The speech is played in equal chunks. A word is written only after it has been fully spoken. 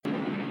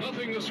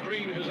Nothing the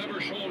screen has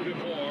ever shown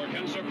before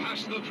can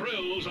surpass the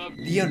thrills of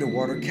the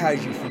Underwater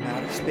Kaiju from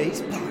Outer Space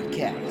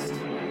podcast.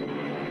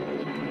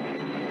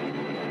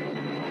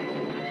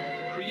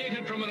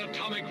 Created from an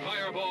atomic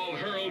fireball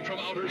hurled from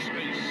outer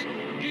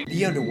space,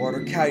 The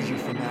Underwater Kaiju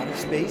from Outer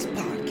Space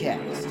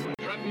podcast.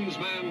 threatens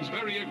man's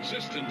very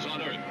existence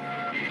on Earth.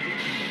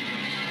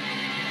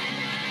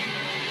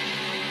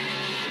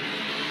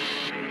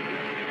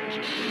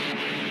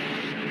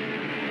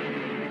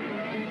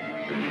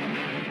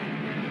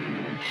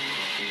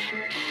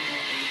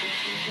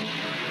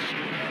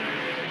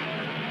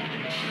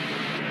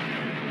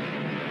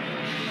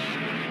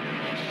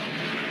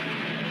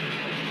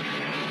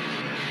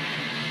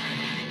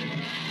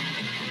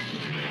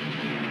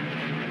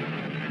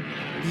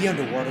 The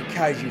Underwater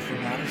Kaiju from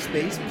Outer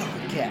Space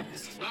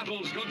podcast.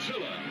 Battles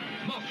Godzilla,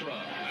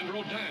 Mothra, and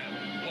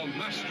Rodan for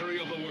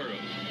mastery of the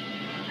world.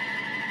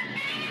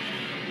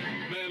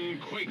 Men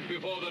quake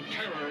before the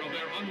terror of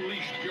their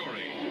unleashed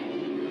fury.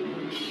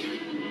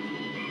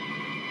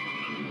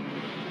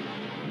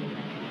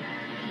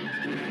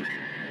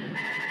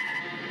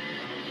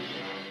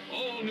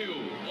 All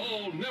new,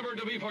 all never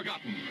to be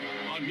forgotten.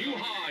 A new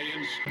high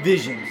in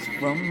Visions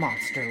from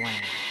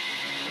Monsterland.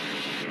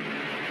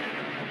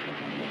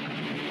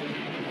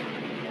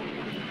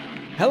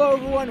 Hello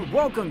everyone,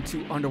 welcome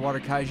to Underwater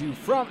Kaiju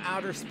from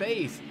Outer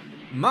Space.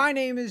 My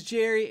name is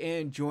Jerry,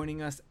 and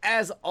joining us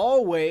as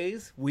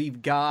always,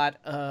 we've got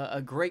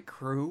a great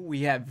crew.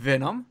 We have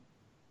Venom.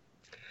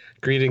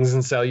 Greetings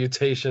and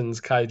salutations,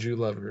 kaiju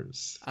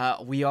lovers.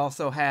 We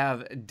also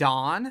have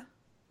Don.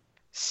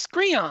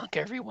 Screonk,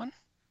 everyone.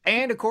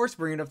 And of course,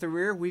 bringing up the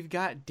rear, we've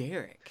got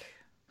Derek.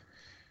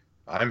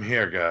 I'm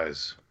here,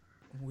 guys.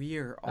 We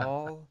are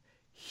all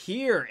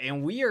here,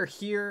 and we are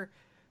here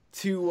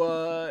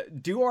to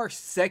do our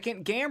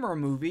second Gamera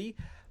movie,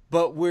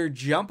 but we're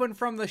jumping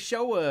from the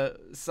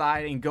Showa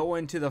side and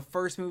going to the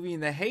first movie in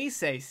the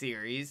Heisei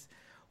series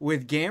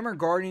with Gamera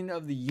Guardian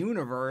of the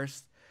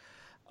Universe,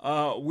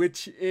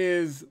 which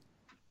is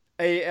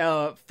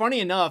funny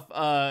enough,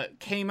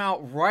 came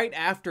out right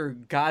after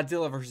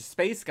Godzilla vs.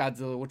 Space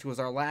Godzilla, which was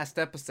our last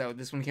episode.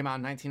 This one came out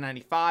in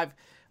 1995.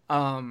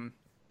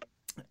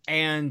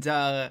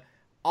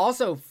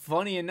 Also,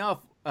 funny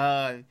enough,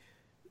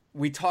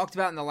 we talked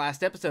about in the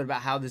last episode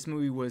about how this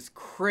movie was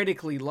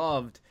critically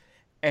loved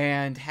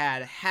and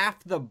had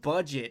half the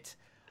budget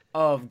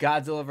of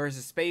Godzilla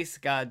vs. Space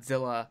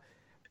Godzilla.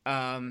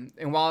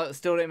 And while it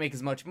still didn't make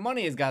as much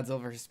money as Godzilla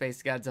vs.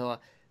 Space Godzilla,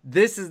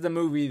 this is the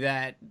movie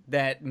that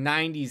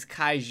 90s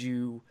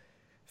kaiju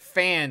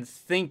fans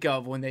think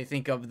of when they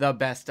think of the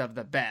best of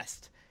the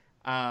best.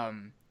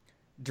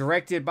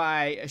 Directed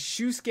by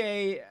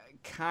Shusuke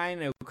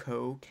Kaneko.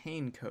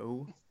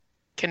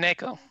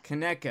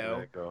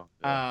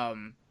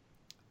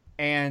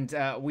 And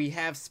we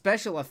have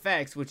special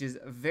effects, which is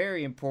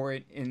very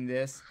important in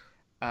this,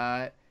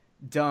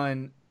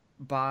 done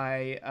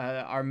by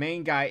our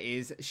main guy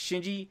is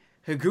Shinji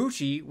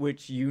Higuchi,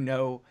 which you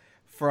know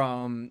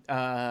from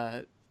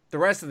the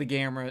rest of the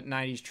Gamera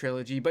 90s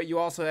trilogy, but you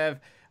also have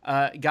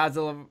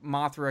Godzilla,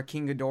 Mothra,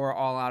 King Ghidorah,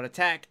 All Out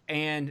Attack,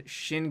 and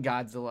Shin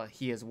Godzilla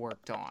he has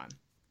worked on.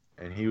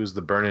 And he was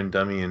the burning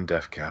dummy in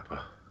Def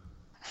Kappa.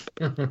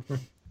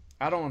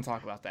 I don't want to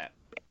talk about that.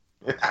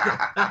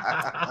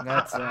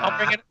 That's,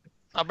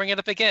 I'll bring it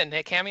up again.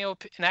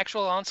 An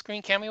actual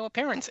on-screen cameo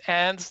appearance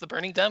as the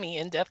Burning Dummy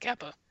in Def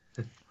Kappa.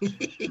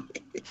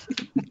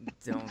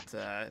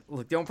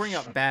 Don't bring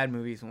up bad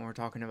movies when we're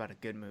talking about a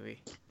good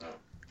movie.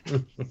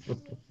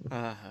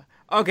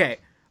 Okay.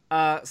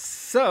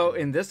 So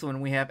in this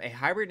one, we have a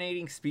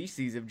hibernating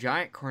species of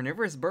giant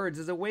carnivorous birds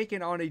is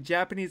awakened on a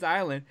Japanese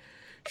island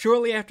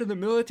shortly after the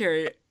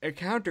military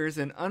encounters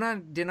an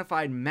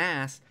unidentified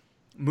mass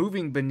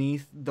moving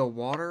beneath the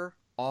water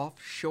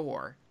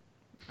offshore.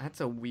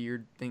 That's a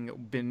weird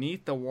thing.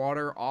 Beneath the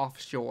water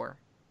offshore.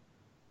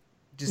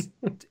 Just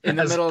in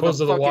the middle of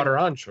the water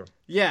onshore.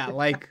 Yeah,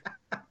 like,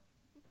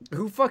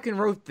 who fucking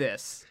wrote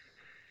this?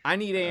 I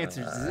need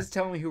answers. Does this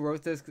tell me who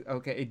wrote this?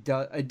 Okay, it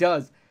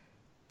does.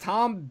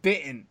 Tom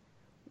Bitton.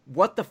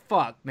 What the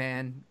fuck,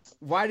 man?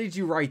 Why did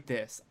you write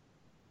this?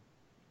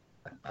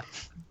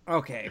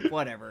 Okay,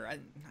 whatever.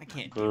 I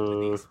can't deal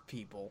with these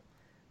people.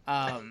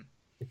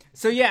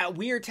 So yeah,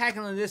 we are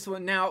tackling this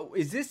one now.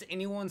 Is this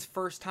anyone's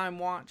first time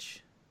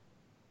watch?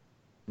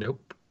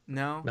 Nope.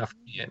 No? Not for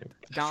me anyway.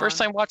 Don? First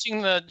time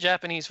watching the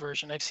Japanese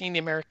version. I've seen the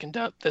American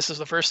dub. This is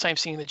the first time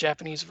seeing the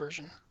Japanese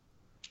version.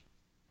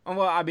 Oh,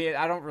 well, I mean,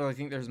 I don't really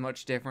think there's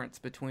much difference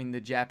between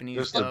the Japanese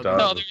Just a dub. dub.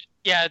 No,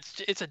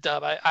 it's a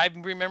dub. I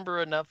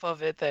remember enough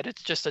of it that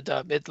it's just a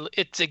dub.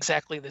 It's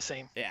exactly the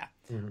same. Yeah.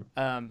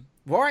 Mm-hmm.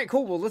 Well, all right,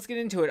 cool. Well, let's get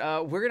into it.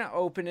 We're going to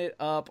open it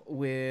up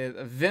with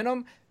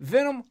Venom.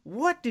 Venom,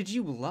 what did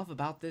you love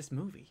about this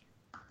movie?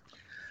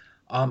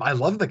 I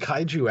love the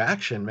kaiju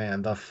action,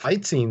 man. The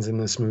fight scenes in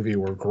this movie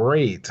were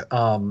great.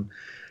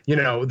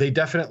 they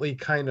definitely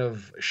kind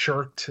of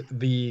shirked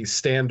the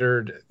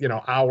standard,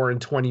 hour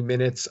and 20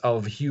 minutes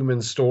of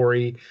human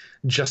story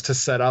just to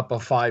set up a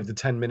 5 to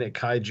 10 minute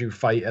kaiju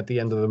fight at the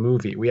end of the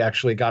movie. We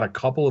actually got a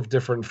couple of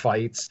different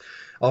fights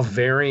of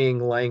varying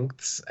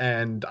lengths,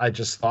 and I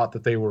just thought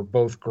that they were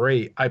both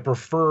great. I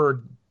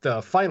preferred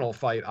the final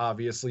fight,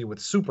 obviously, with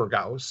Super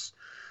Gauss.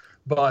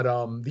 But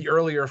the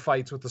earlier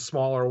fights with the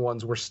smaller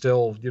ones were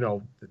still,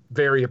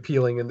 very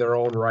appealing in their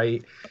own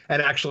right.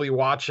 And actually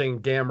watching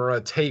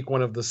Gamera take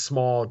one of the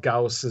small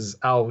Gausses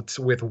out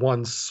with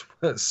one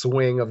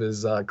swing of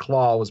his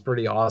claw was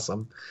pretty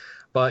awesome.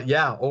 But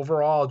yeah,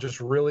 overall,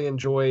 just really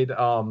enjoyed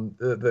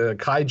the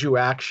kaiju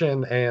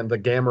action and the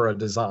Gamera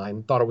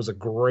design. Thought it was a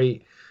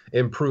great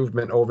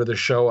improvement over the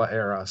Showa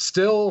era.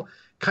 Still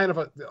kind of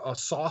a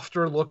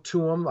softer look to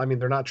them. I mean,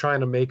 they're not trying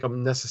to make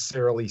them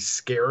necessarily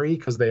scary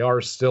because they are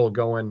still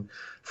going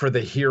for the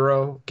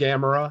hero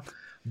Gamera,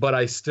 but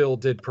I still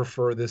did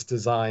prefer this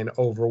design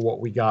over what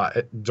we got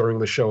during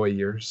the Showa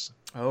years.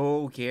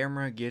 Oh,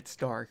 Gamera gets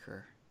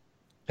darker.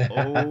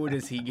 Oh,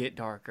 does he get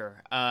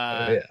darker?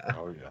 Oh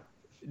yeah.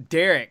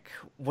 Derek,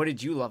 what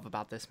did you love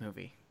about this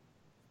movie?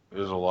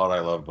 There's a lot I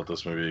love about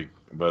this movie,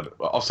 but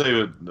I'll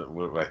say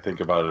what I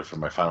think about it for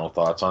my final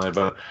thoughts on it.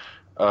 But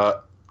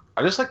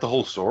I just like the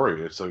whole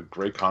story. It's a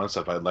great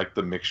concept. I like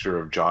the mixture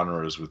of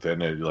genres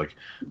within it. Like,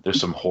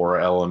 there's some horror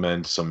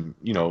elements, some,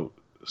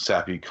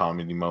 sappy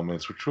comedy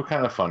moments, which were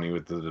kind of funny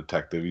with the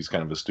detective. He's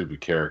kind of a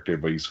stupid character,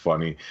 but he's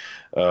funny.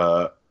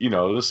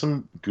 There's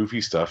some goofy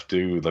stuff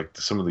too. Like,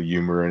 some of the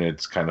humor in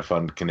it's kind of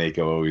fun.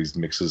 Kaneko always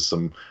mixes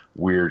some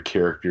weird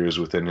characters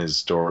within his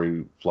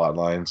story plot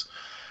lines.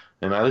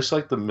 And I just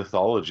like the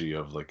mythology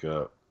of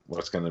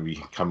what's going to be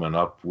coming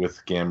up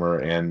with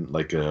Gamera and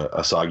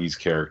Asagi's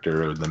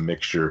character, the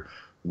mixture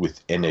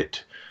within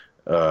it.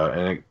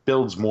 And it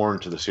builds more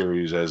into the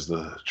series as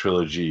the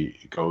trilogy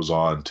goes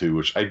on too,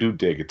 which I do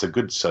dig. It's a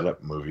good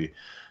setup movie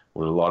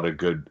with a lot of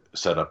good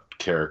setup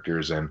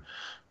characters. And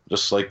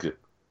just like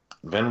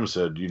Venom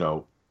said,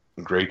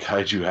 great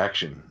kaiju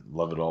action.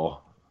 Love it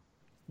all.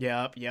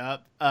 Yep.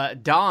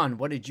 Don,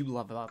 what did you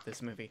love about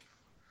this movie?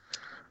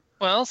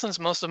 Well, since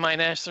most of my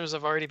answers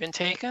have already been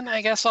taken,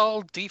 I guess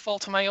I'll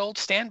default to my old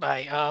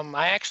standby.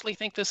 I actually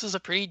think this is a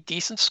pretty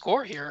decent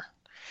score here.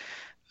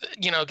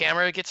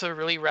 Gamera gets a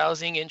really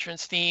rousing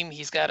entrance theme.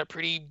 He's got a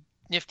pretty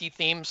nifty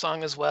theme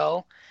song as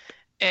well.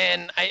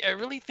 And I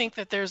really think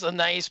that there's a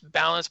nice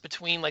balance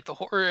between the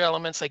horror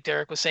elements, like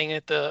Derek was saying,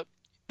 the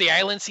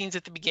island scenes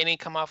at the beginning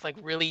come off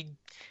really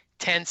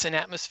tense and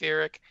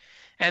atmospheric.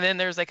 And then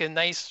there's a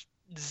nice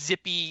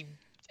zippy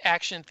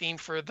action theme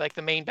for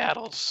the main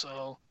battles.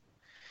 So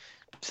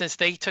since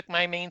they took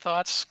my main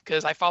thoughts,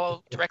 because I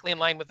follow directly in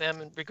line with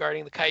them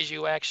regarding the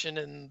kaiju action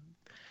and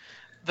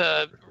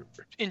the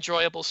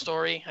enjoyable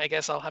story, I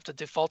guess I'll have to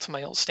default to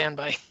my old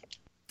standby.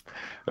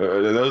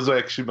 That was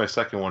actually my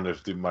second one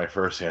if my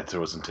first answer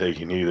wasn't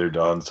taken either,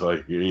 Don, so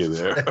I hear you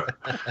there.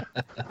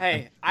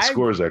 Hey, I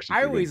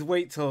always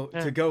wait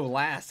to go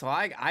last, so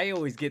I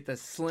always get the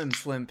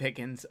slim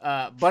pickings.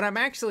 But I'm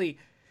actually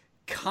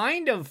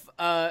kind of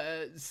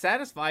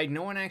satisfied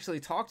no one actually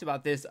talked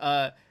about this.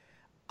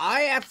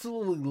 I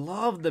absolutely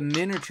love the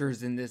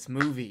miniatures in this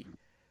movie.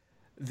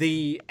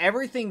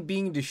 Everything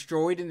being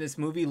destroyed in this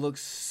movie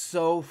looks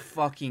so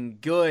fucking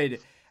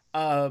good.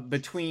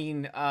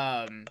 Between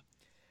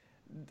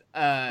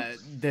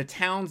the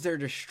towns they're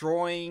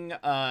destroying,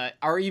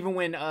 or even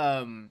when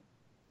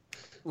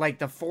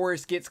the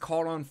forest gets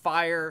caught on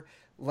fire,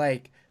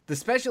 the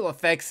special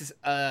effects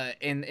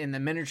in the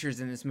miniatures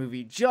in this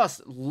movie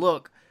just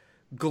look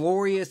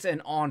glorious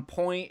and on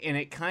point, and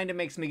it kind of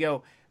makes me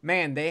go,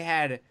 man, they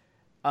had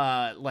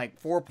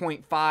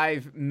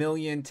 $4.5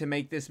 million to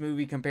make this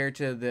movie compared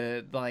to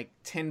the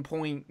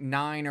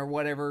 10.9 or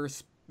whatever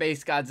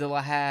Space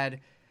Godzilla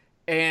had.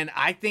 And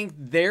I think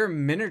their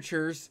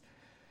miniatures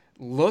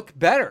look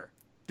better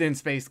than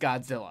Space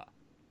Godzilla.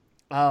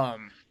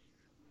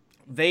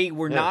 They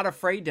were not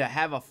afraid to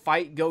have a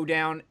fight go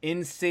down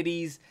in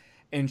cities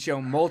and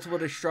show multiple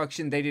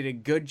destruction. They did a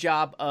good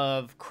job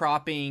of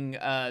cropping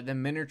the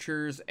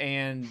miniatures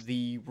and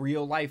the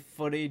real life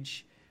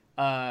footage.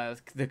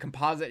 The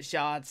composite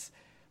shots,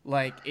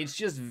 it's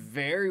just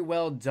very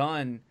well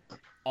done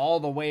all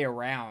the way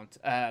around,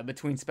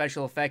 between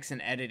special effects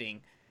and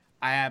editing.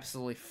 I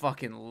absolutely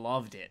fucking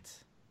loved it.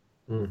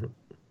 Mm-hmm.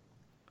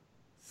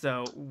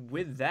 So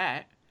with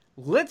that,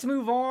 let's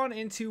move on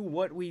into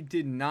what we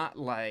did not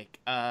like.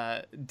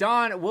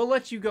 Don, we'll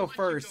let you go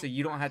first so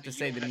you don't have to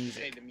say the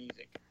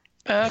music.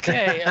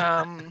 Okay.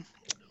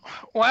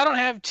 Well, I don't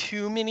have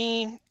too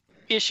many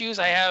issues.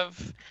 I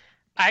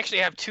actually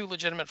have two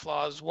legitimate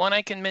flaws. One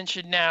I can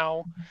mention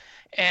now,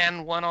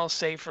 and one I'll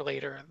save for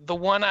later. The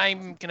one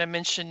I'm going to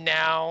mention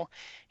now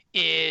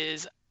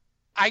is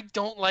I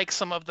don't like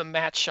some of the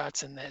match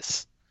shots in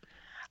this.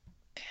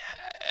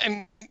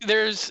 And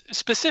there's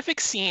specific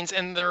scenes,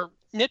 and they're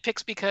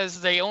nitpicks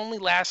because they only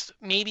last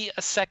maybe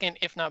a second,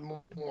 if not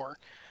more.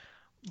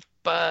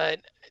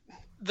 But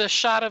the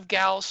shot of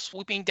Gal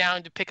swooping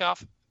down to pick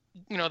off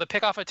the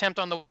pickoff attempt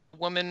on the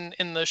woman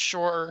in the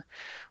shore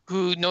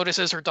who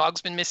notices her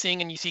dog's been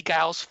missing, and you see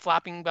Giles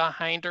flapping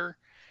behind her.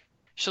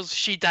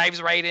 She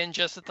dives right in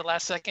just at the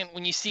last second.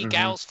 When you see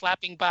Giles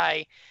flapping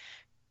by,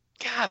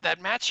 God,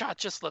 that match shot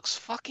just looks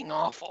fucking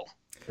awful.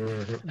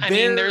 I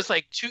mean, there's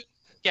like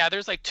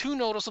two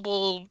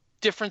noticeable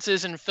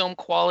differences in film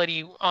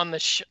quality on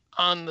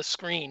the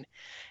screen,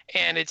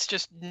 and it's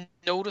just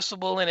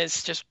noticeable, and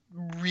it's just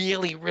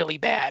really, really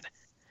bad.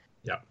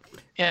 Yeah.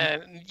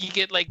 And you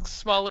get like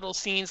small little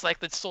scenes like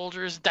the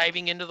soldiers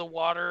diving into the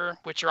water,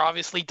 which are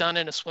obviously done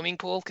in a swimming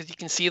pool because you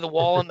can see the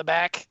wall in the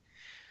back.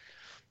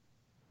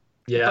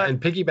 Yeah, and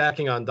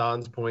piggybacking on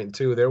Don's point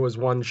too, there was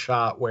one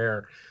shot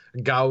where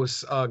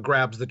Gauss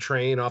grabs the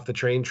train off the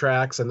train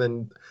tracks, and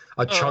then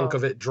a chunk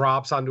of it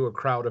drops onto a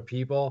crowd of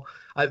people.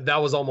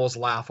 That was almost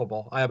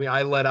laughable. I mean,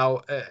 I let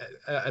out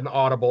an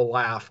audible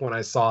laugh when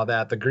I saw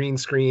that. The green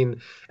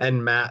screen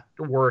and matte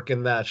work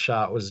in that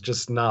shot was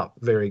just not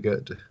very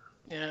good.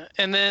 Yeah,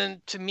 and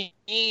then to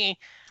me,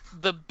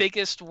 the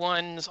biggest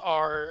ones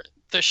are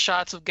the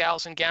shots of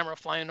Gauss and Gamera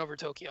flying over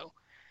Tokyo.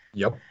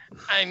 Yep.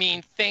 I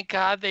mean, thank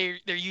God they're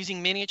using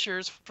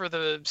miniatures for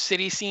the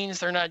city scenes.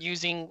 They're not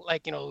using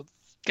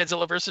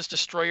Godzilla versus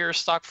Destroyer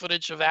stock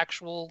footage of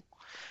actual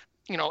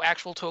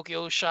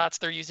Tokyo shots.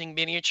 They're using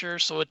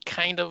miniatures, so it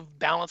kind of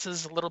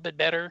balances a little bit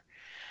better.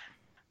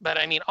 But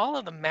I mean, all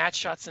of the match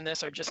shots in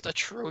this are just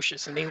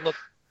atrocious, and they look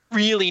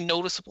really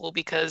noticeable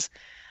because,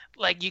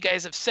 like you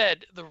guys have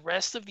said, the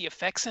rest of the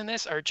effects in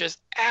this are just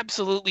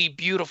absolutely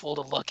beautiful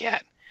to look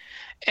at.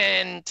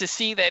 And to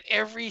see that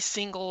every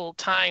single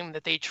time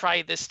that they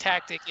try this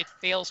tactic, it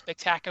fails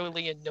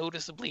spectacularly and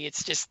noticeably.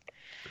 It's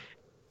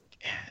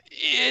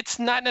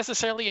not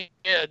necessarily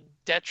a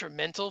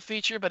detrimental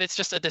feature, but it's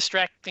just a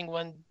distracting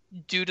one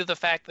due to the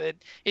fact that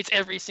it's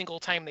every single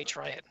time they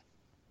try it.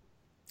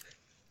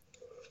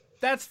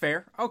 That's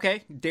fair.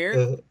 Okay,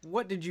 Derek,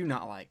 what did you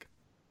not like?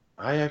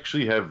 I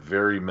actually have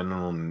very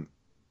minimal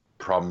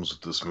problems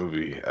with this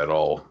movie at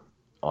all,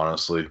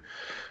 honestly.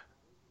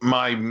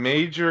 My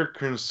major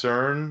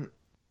concern,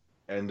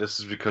 and this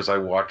is because I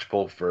watched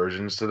both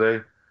versions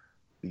today,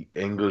 the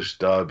English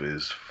dub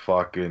is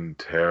fucking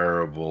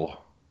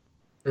terrible.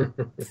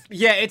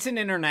 Yeah, it's an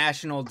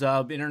international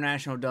dub.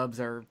 International dubs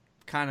are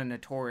kind of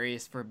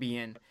notorious for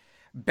being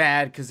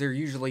bad because they're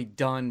usually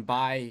done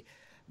by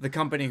the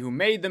company who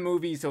made the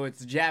movie, so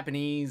it's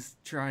Japanese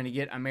trying to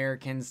get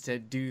Americans to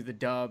do the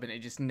dub, and it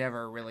just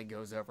never really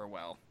goes over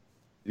well.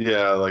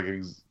 Yeah, like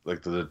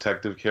the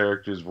detective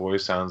character's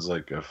voice sounds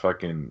like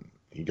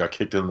he got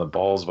kicked in the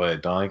balls by a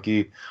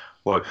donkey.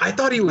 What? I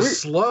thought he was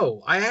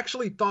slow. I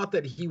actually thought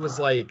that he was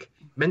like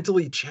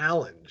mentally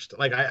challenged.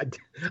 Like I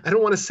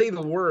don't want to say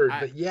the word,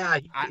 but yeah,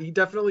 he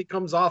definitely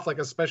comes off like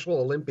a Special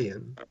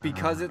Olympian.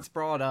 Because it's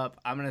brought up,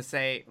 I'm gonna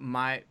say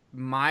my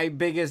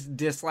biggest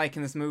dislike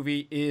in this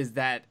movie is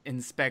that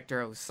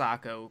Inspector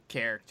Osako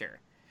character.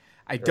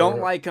 I don't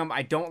like him.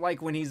 I don't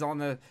like when he's on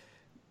the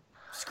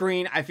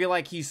screen. I feel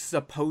like he's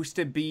supposed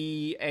to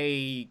be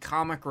a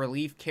comic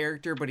relief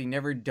character, but he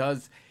never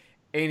does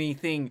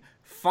anything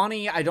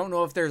funny. I don't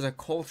know if there's a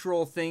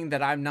cultural thing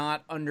that I'm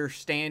not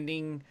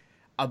understanding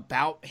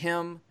about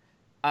him,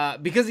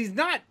 because he's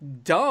not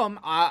dumb.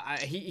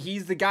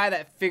 He's the guy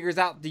that figures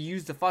out to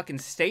use the fucking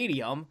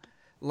stadium.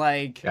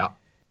 Like, yeah.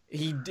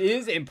 He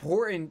is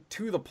important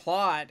to the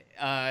plot.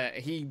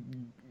 He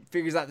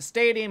figures out the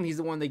stadium. He's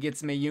the one that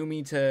gets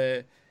Mayumi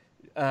to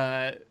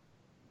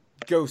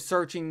go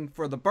searching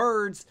for the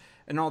birds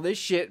and all this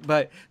shit.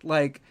 But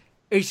like,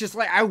 it's just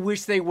like, I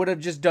wish they would have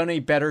just done a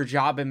better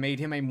job and made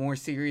him a more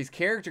serious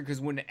character,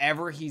 because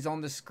whenever he's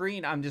on the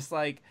screen, I'm just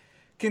like,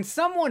 can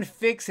someone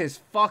fix his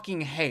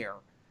fucking hair?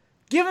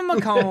 Give him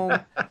a comb.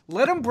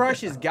 Let him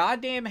brush his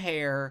goddamn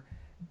hair.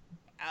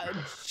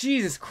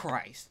 Jesus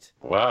Christ.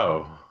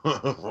 Wow.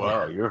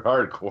 Wow, you're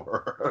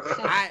hardcore.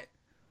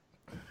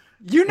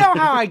 You know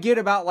how I get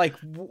about, like,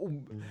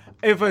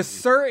 if a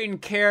certain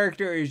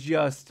character is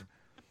just,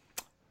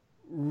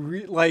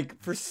 like,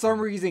 for some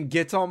reason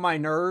gets on my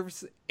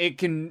nerves, it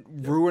can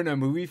ruin a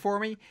movie for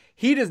me.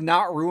 He does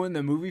not ruin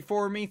the movie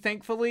for me,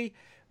 thankfully,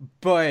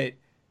 but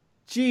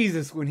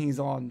Jesus, when he's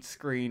on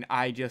screen,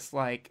 I just,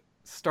 like,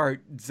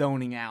 start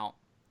zoning out.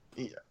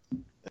 Yeah,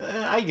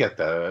 I get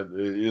that.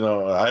 You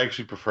know, I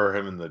actually prefer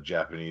him in the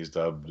Japanese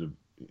dub,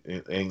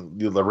 in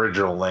the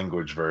original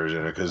language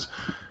version, because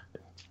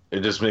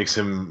it just makes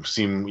him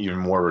seem even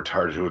more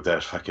retarded with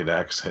that fucking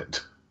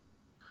accent.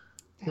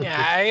 Yeah,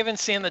 I haven't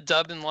seen the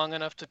dub in long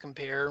enough to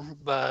compare,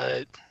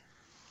 but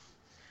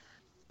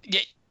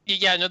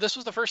yeah, no, this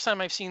was the first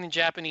time I've seen the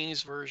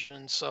Japanese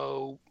version,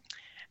 so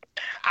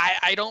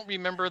I don't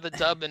remember the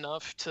dub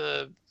enough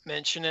to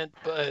mention it,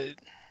 but...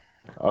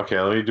 Okay,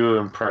 let me do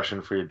an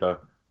impression for you,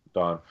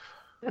 Don.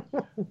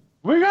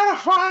 We gotta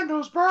find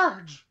those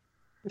birds!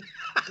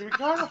 We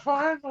gotta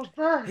find those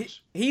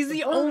birds! He's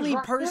the only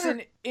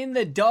person in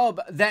the dub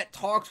that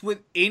talks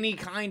with any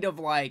kind of,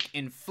 like,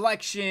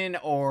 inflection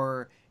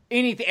or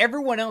anything.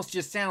 Everyone else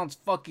just sounds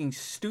fucking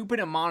stupid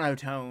and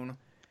monotone.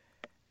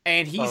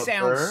 And he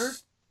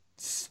sounds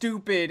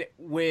stupid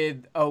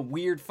with a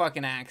weird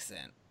fucking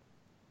accent.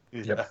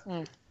 Yeah.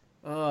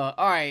 All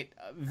right,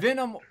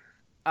 Venom.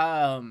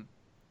 I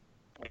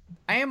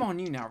am on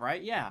you now,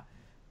 right? Yeah.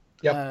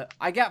 Yep.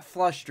 I got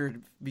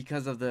flustered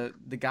because of the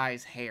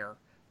guy's hair.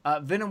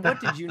 Venom,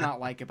 what did you not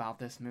like about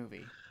this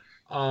movie?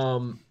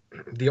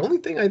 The only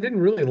thing I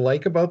didn't really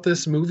like about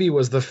this movie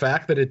was the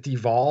fact that it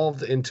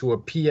devolved into a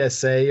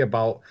PSA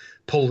about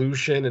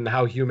pollution and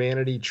how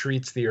humanity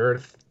treats the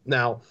earth.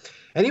 Now,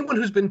 anyone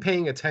who's been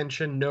paying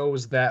attention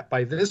knows that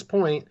by this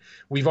point,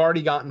 we've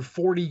already gotten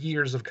 40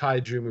 years of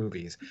kaiju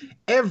movies.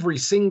 Every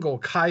single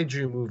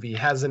kaiju movie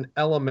has an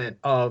element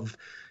of,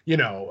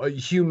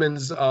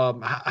 humans,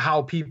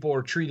 how people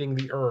are treating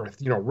the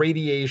earth,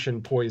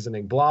 radiation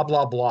poisoning, blah,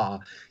 blah, blah.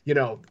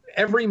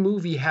 Every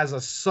movie has a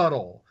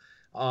subtle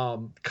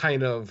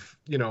kind of,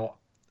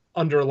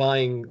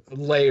 underlying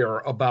layer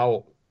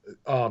about,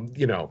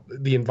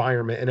 the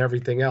environment and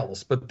everything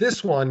else. But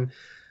this one,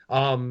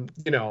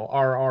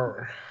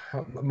 our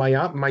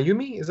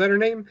Mayumi, is that her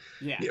name?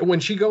 Yeah. When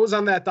she goes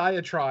on that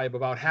diatribe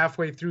about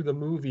halfway through the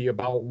movie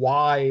about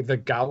why the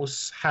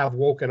Gauss have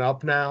woken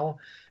up now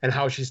and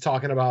how she's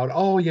talking about,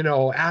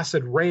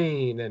 acid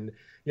rain and,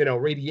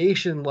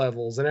 radiation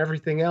levels and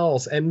everything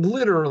else. And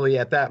literally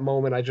at that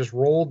moment, I just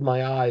rolled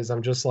my eyes.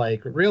 I'm just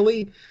like,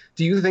 really?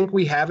 Do you think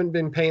we haven't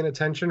been paying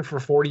attention for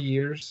 40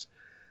 years?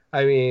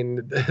 I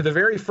mean, the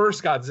very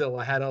first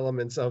Godzilla had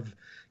elements of,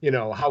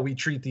 how we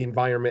treat the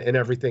environment and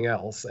everything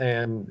else.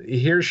 And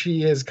here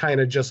she is kind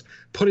of just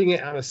putting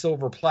it on a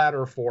silver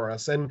platter for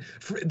us. And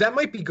that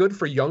might be good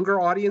for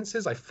younger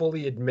audiences, I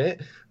fully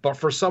admit. But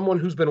for someone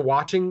who's been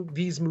watching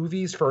these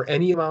movies for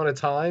any amount of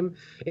time,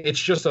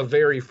 it's just a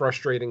very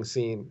frustrating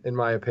scene, in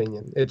my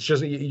opinion. It's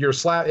just,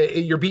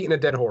 you're beating a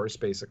dead horse,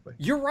 basically.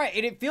 You're right.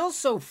 And it feels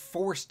so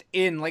forced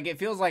in. Like, it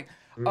feels like,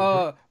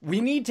 we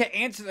need to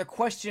answer the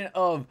question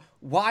of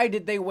why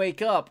did they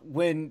wake up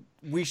when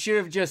we should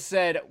have just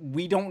said,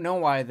 we don't know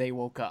why they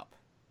woke up.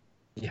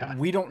 Yeah.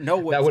 We don't know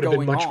what's going on. That would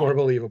have been much more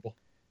believable.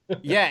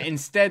 Yeah,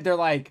 instead they're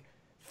like,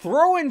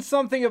 throw in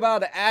something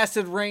about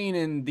acid rain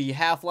and the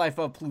half-life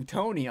of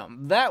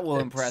plutonium. That will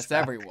impress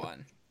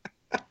everyone.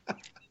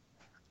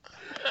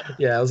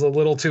 Yeah, it was a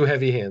little too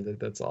heavy-handed,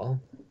 that's all.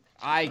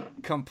 I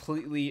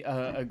completely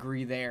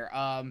agree there.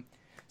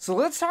 So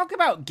let's talk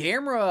about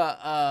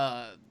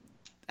Gamera,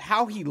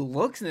 how he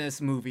looks in this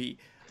movie.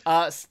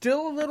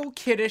 Still a little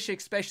kiddish,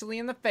 especially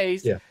in the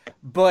face. Yeah.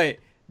 But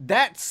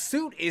that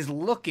suit is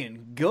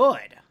looking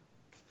good.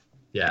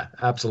 Yeah,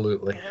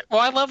 absolutely.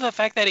 Well, I love the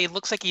fact that he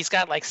looks like he's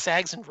got like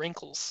sags and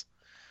wrinkles.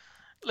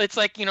 It's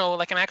like,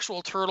 like an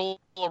actual turtle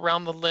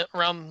around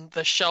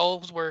the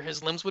shelves where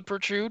his limbs would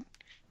protrude.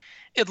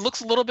 It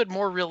looks a little bit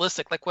more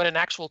realistic, like what an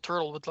actual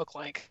turtle would look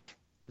like.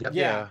 Yep.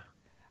 Yeah.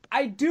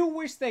 I do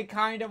wish they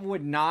kind of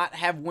would not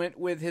have went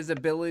with his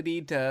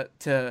ability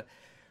to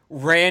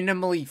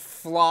randomly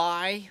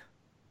fly,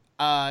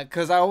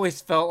 because I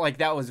always felt like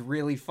that was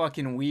really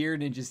fucking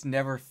weird and just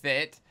never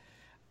fit,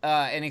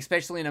 and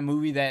especially in a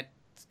movie that's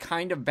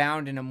kind of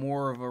bound in a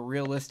more of a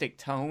realistic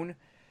tone.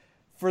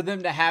 For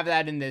them to have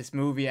that in this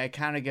movie, I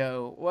kind of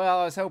go, well,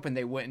 I was hoping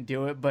they wouldn't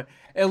do it, but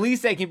at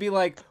least they can be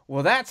like,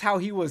 well, that's how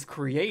he was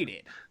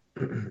created.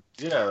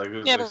 Yeah, like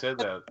they said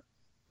that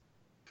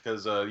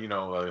because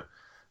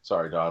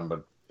sorry, Don,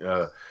 but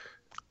the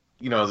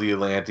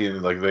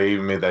Atlantean, like they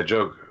even made that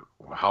joke.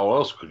 How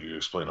else could you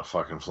explain a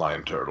fucking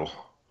flying turtle?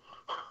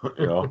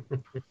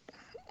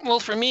 Well,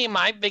 for me,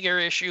 my bigger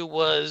issue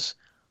was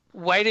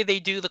why did they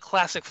do the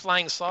classic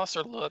flying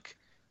saucer look,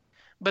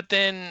 but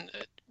then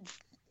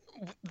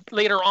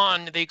later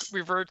on they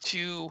revert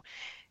to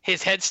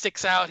his head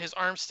sticks out, his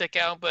arms stick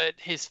out, but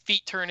his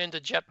feet turn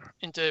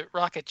into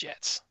rocket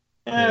jets.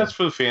 Yeah, that's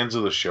for the fans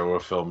of the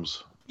Showa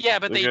films. Yeah,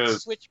 but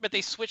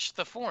they switched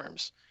the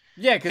forms.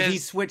 Yeah, because he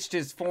switched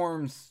his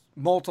forms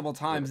multiple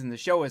times in the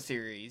Showa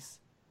series.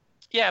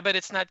 Yeah, but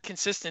it's not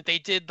consistent. They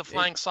did the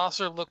flying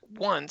saucer look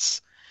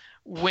once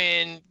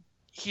when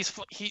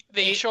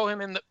they show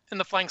him in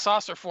the flying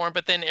saucer form,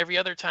 but then every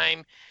other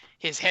time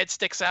his head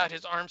sticks out,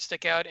 his arms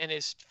stick out, and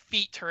his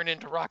feet turn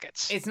into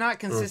rockets. It's not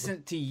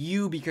consistent to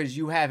you because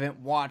you haven't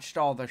watched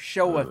all the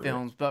Showa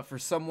films, but for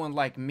someone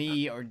like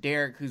me or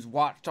Derek who's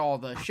watched all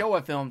the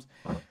Showa films,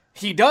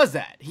 he does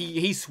that.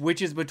 He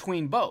switches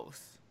between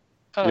both.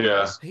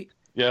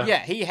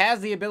 Yeah. He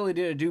has the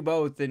ability to do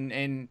both,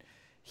 and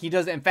he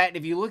does. In fact,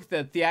 if you look at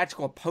the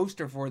theatrical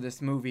poster for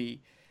this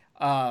movie,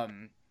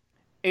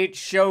 it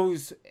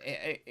shows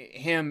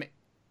him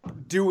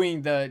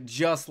doing the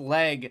just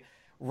leg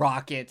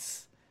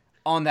rockets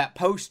on that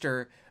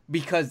poster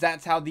because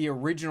that's how the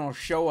original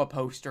Showa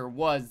poster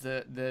was.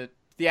 The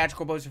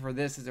theatrical poster for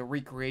this is a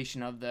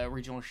recreation of the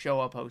original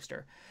Showa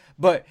poster.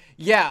 But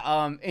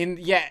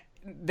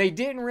they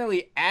didn't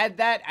really add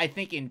that, I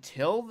think,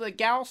 until the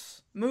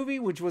Gauss movie,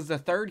 which was the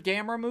third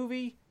Gamera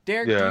movie.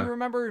 Derek, do you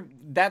remember?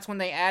 That's when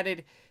they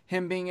added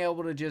him being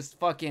able to just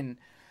fucking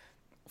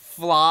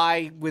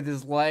fly with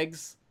his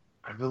legs.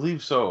 I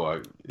believe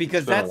so.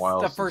 Because that's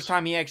the first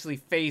time he actually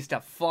faced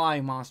a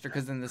flying monster.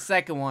 Because in the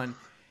second one,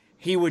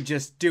 he would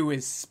just do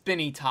his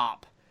spinny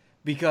top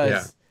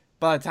because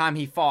by the time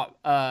he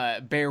fought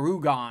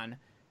Barugon,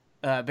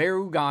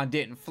 Barugon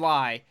didn't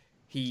fly.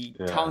 He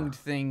tongued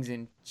things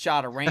and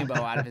shot a rainbow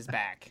out of his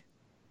back.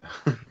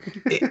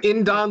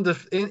 In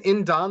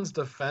Don's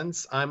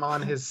defense, I'm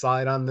on his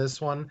side on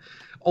this one,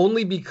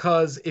 only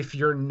because if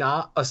you're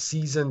not a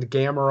seasoned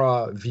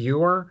Gamera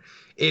viewer,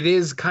 it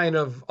is kind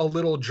of a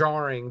little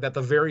jarring that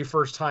the very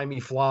first time he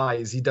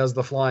flies, he does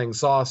the flying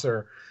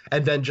saucer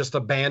and then just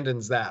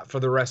abandons that for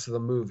the rest of the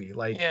movie.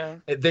 Like,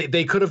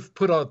 they could have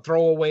put a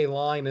throwaway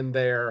line in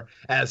there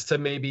as to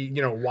maybe,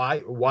 you know,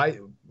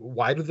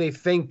 why do they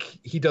think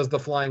he does the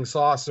flying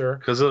saucer?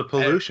 Because of the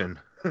pollution.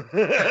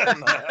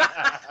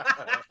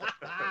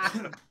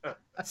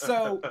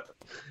 So,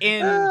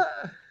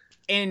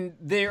 in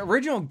the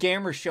original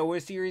Gamera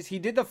Showa series, he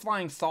did the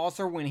flying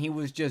saucer when he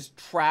was just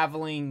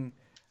traveling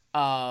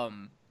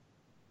long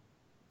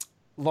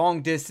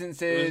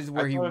distances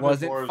where he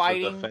wasn't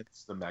fighting.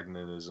 Defense, the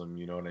magnetism,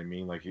 you know what I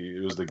mean? Like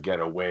it was to get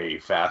away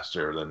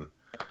faster than.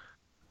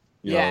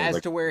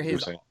 To where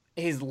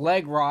his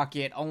leg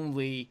rocket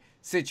only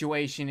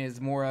situation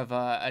is more of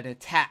an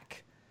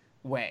attack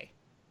way.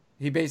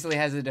 He basically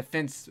has a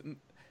defense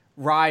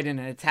ride and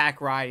an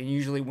attack ride, and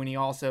usually when he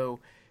also,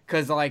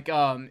 because like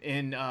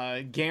in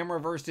Gamera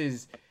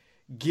versus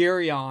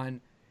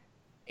Girion,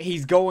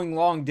 he's going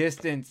long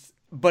distance,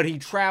 but he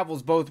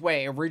travels both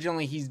way.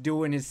 Originally he's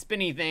doing his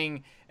spinny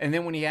thing, and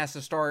then when he has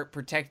to start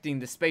protecting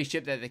the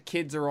spaceship that the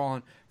kids are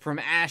on from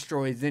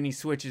asteroids, then he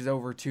switches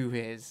over to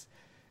his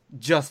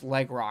just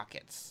leg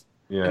rockets.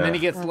 And then he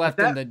gets left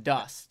in the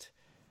dust.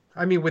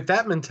 I mean, with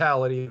that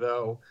mentality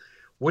though,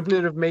 wouldn't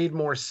it have made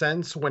more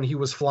sense when he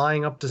was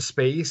flying up to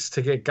space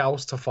to get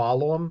Gauss to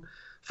follow him,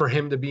 for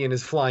him to be in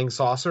his flying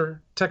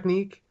saucer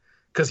technique?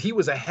 Because he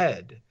was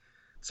ahead.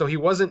 So he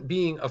wasn't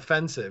being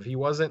offensive. He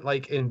wasn't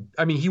like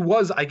he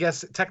was, I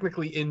guess,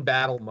 technically in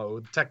battle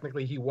mode.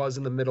 Technically, he was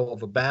in the middle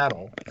of a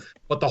battle.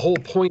 But the whole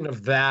point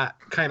of that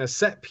kind of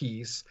set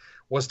piece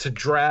was to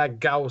drag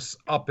Gauss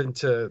up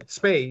into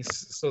space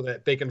so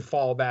that they can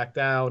fall back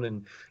down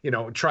and, you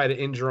know, try to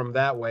injure him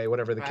that way,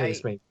 whatever the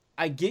case may be.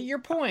 I get your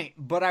point,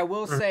 but I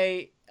will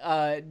say,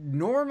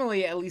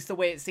 normally, at least the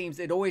way it seems,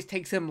 it always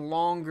takes him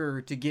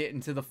longer to get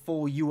into the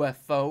full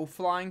UFO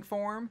flying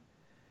form.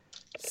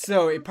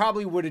 So it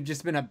probably would have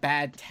just been a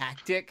bad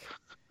tactic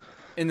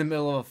in the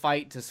middle of a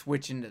fight to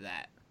switch into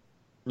that.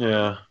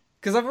 Yeah.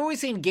 Because I've always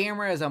seen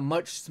Gamera as a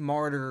much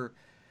smarter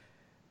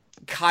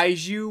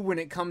kaiju when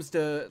it comes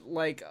to,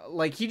 like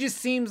he just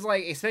seems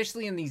like,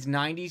 especially in these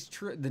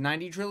 90s, the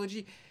 90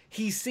 trilogy,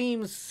 he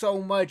seems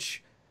so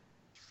much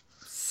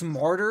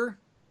smarter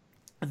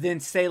than,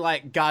 say,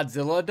 like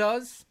Godzilla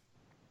does.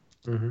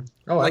 Mm-hmm.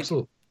 Oh, like,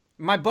 absolutely.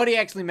 My buddy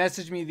actually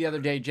messaged me the other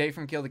day. Jay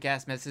from Kill the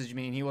Cast messaged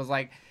me, and he was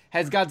like,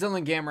 has Godzilla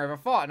and Gamera ever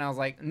fought? And I was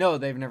like, no,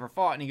 they've never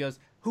fought. And he goes,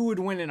 who would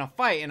win in a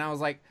fight? And I was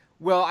like,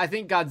 well, I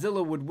think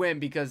Godzilla would win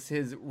because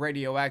his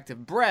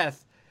radioactive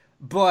breath,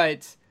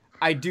 but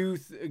I do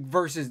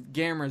versus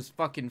Gamera's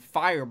fucking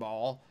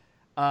fireball.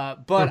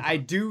 But I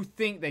do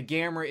think that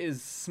Gamera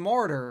is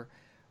smarter,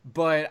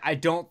 but I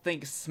don't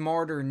think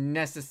smarter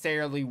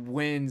necessarily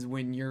wins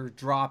when you're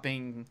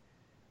dropping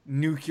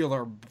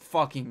nuclear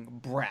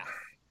fucking breath.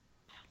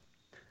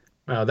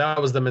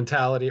 That was the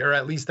mentality, or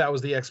at least that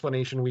was the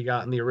explanation we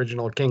got in the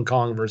original King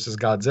Kong versus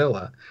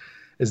Godzilla,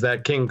 is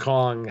that King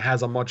Kong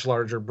has a much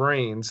larger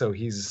brain, so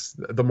he's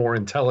the more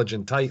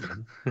intelligent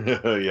Titan. Yeah,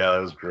 that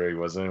was great,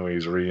 wasn't it? When he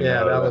was reading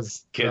that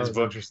was kids'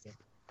 book. Interesting.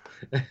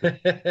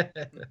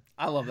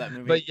 I love that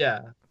movie. But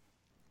yeah,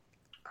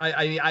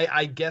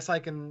 I guess I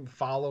can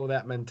follow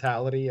that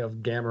mentality of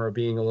Gamera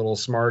being a little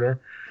smarter.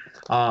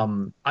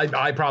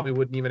 I probably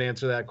wouldn't even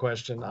answer that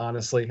question,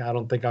 honestly. I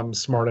don't think I'm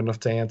smart enough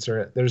to answer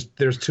it.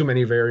 There's too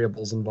many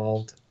variables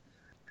involved.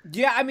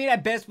 Yeah, I mean,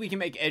 at best we can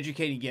make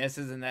educated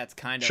guesses, and that's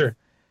kind of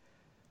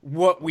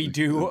what we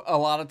do a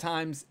lot of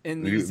times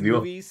in these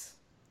movies.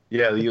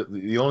 Yeah,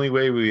 the only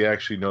way we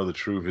actually know the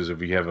truth is if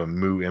we have a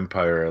Mu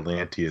Empire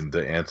Atlantean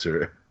to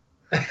answer it.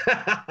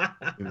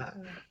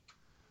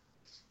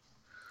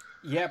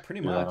 Yeah,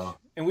 pretty much.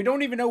 And we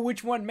don't even know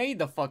which one made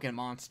the fucking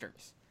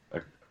monsters.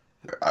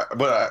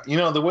 But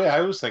the way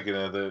I was thinking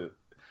of it,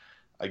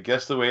 I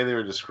guess the way they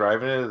were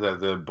describing it, that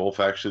they're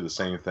both actually the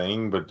same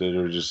thing, but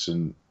they're just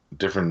in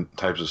different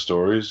types of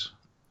stories.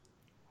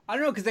 I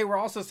don't know, because they were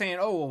also saying,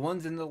 oh, well,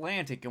 one's in the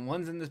Atlantic and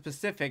one's in the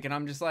Pacific, and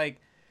I'm just like,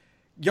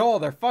 y'all,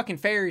 they're fucking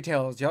fairy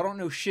tales. Y'all don't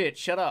know shit.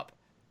 Shut up.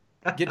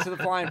 Get to the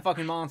flying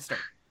fucking monster.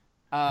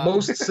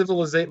 Most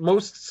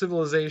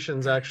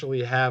civilizations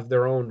actually have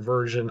their own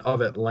version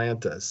of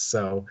Atlantis,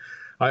 so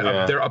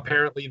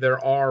there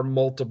are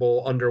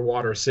multiple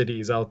underwater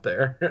cities out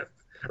there,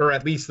 or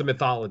at least the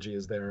mythology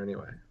is there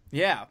anyway.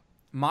 Yeah,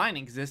 mine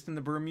exists in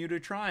the Bermuda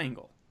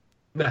Triangle.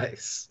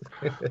 Nice.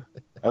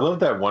 I love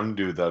that one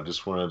dude that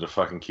just wanted to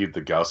fucking keep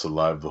the Gauss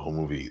alive the whole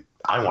movie.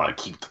 I want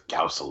to keep the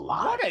Gauss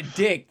alive. What a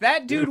dick.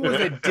 That dude was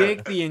a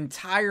dick the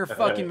entire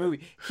fucking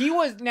movie. He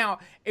was, now,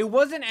 it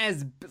wasn't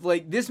as,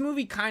 like, this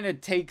movie kind of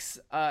takes,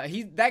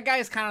 that guy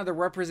is kind of the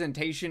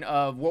representation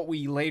of what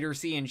we later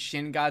see in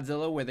Shin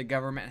Godzilla, where the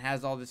government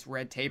has all this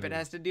red tape it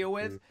has to deal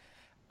with.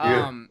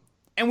 Yeah.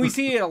 And we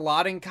see it a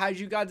lot in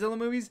Kaiju Godzilla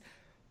movies,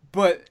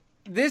 but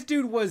this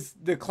dude was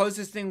the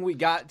closest thing we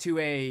got to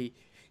a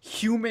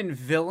human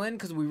villain,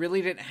 because we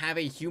really didn't have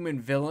a human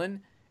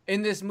villain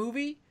in this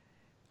movie.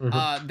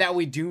 That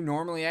we do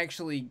normally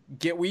actually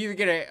get. We either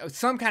get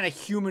some kind of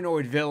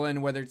humanoid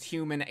villain, whether it's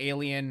human,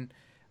 alien,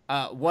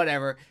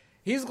 whatever.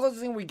 He's the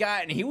closest thing we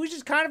got, and he was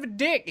just kind of a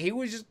dick. He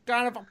was just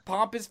kind of a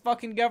pompous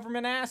fucking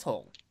government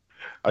asshole.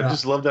 I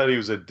just love that he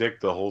was a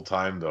dick the whole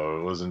time, though.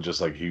 It wasn't just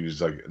like he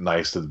was like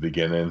nice at the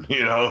beginning,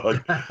 you know.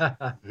 Like,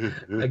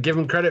 I give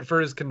him credit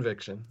for his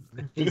conviction.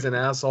 He's an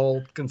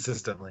asshole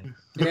consistently.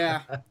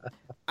 Yeah,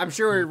 I'm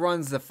sure he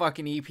runs the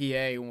fucking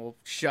EPA and will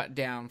shut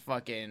down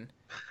fucking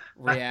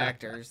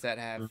reactors that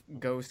have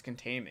ghost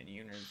containment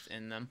units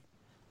in them.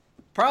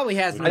 Probably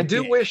has. No I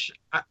do dick. wish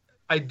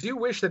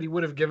that he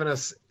would have given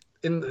us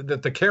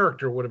that the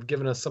character would have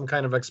given us some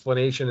kind of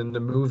explanation in the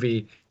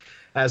movie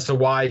as to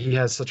why he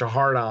has such a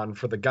hard-on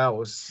for the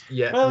Gauss,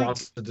 yet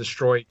wants to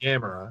destroy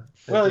Gamera.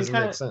 It doesn't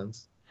make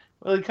sense.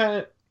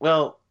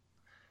 Well,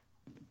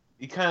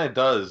 he kind of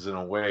does in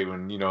a way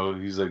when, you know,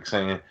 he's like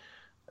saying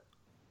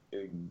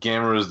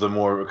Gamera is the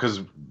more, because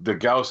the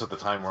Gauss at the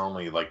time were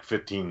only like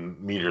 15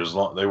 meters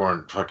long. They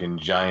weren't fucking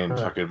giant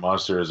fucking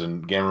monsters,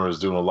 and Gamera was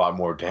doing a lot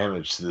more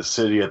damage to the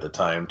city at the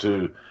time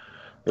too.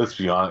 Let's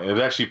be honest.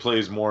 It actually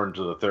plays more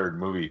into the third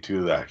movie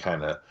too, that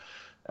kind of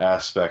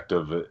aspect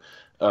of it.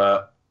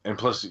 And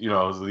plus, you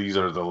know, these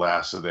are the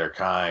last of their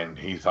kind.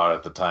 He thought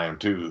at the time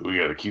too. We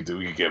got to keep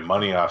we could get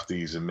money off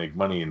these and make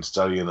money and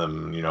studying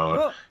them. You know.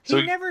 Well,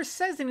 he never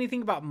says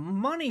anything about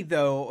money,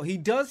 though. He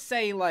does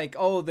say like,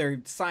 "Oh, they're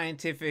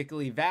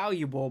scientifically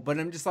valuable," but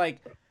I'm just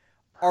like,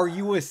 "Are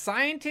you a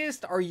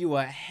scientist? Are you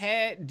a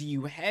head? Do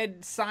you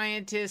head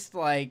scientist?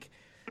 Like,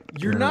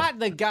 you're not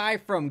the guy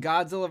from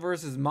Godzilla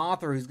versus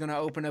Mothra who's gonna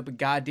open up a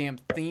goddamn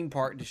theme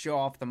park to show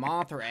off the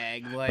Mothra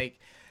egg, like."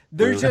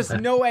 There's just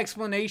no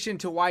explanation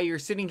to why you're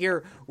sitting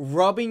here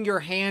rubbing your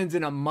hands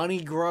in a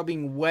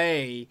money-grubbing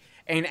way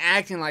and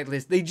acting like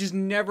this. They just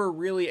never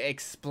really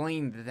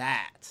explained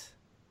that.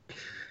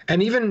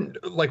 And even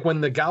like when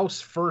the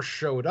Gauss first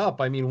showed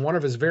up, I mean, one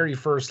of his very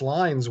first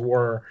lines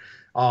were,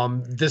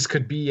 this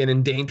could be an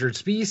endangered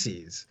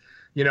species.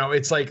 You know,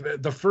 it's like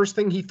the first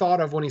thing he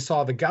thought of when he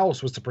saw the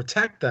Gauss was to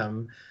protect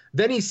them.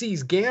 Then he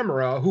sees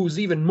Gamera, who's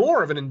even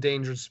more of an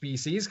endangered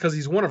species because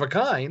he's one of a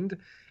kind,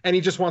 and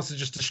he just wants to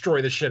just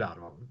destroy the shit out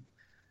of him.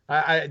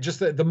 I just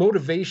the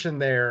motivation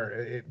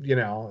there, you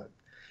know,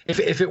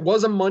 if it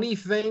was a money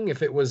thing,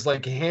 if it was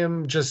like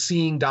him just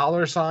seeing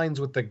dollar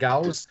signs with the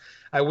Gauss,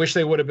 I wish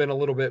they would have been a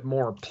little bit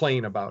more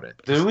plain about it.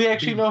 Did we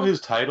actually know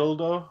his title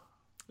though?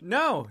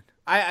 No,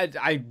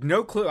 I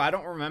no clue. I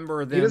don't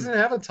remember them. He doesn't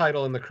have a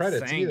title in the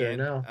credits either.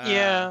 No.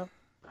 Yeah.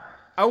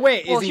 Oh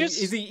wait,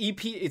 is he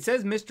EP? It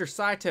says Mr.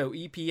 Saito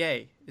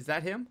EPA. Is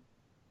that him?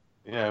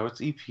 Yeah, what's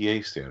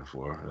EPA stand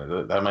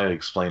for? That might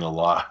explain a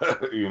lot,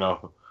 you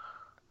know.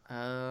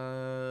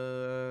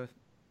 I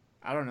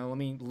don't know. Let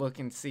me look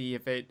and see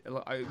if it.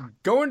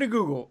 Go into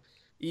Google.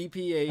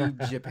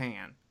 EPA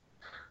Japan.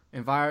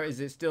 Is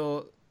it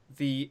still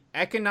the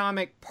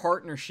Economic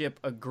Partnership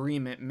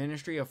Agreement?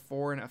 Ministry of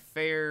Foreign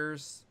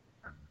Affairs.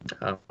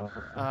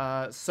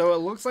 So it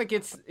looks like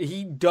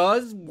he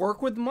does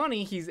work with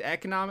money. He's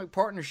Economic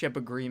Partnership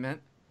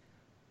Agreement.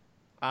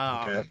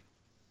 Okay.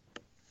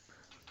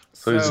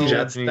 So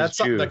that's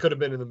something that could have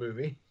been in the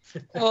movie.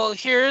 Well,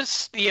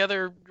 here's the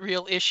other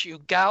real issue.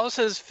 Gauss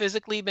has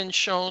physically been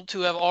shown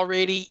to have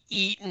already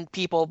eaten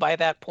people by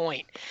that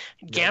point.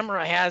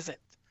 Gamera hasn't.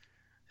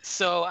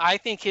 So I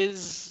think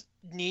his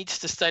needs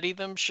to study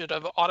them should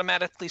have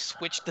automatically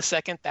switched the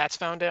second that's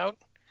found out.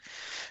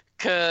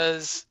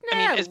 Because, I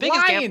mean, as big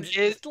as Gamera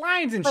is...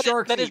 Lions and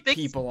sharks eat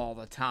people all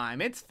the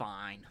time. It's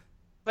fine.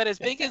 But as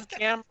big as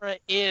Gamera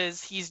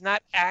is, he's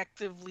not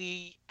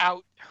actively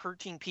out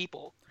hurting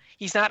people.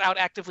 He's not out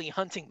actively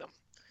hunting them.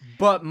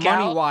 But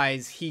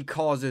money-wise, he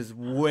causes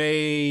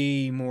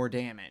way more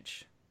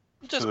damage.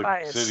 Just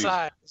by his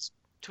size.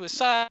 To his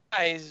size,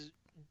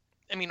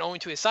 I mean, only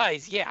to his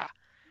size, yeah.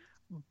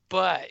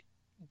 But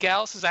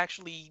Gauss is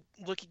actually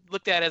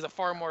looked at as a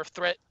far more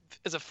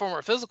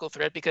physical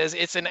threat because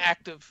it's an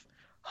active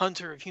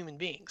hunter of human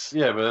beings.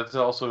 Yeah, but that's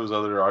also his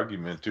other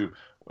argument too.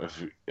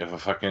 If a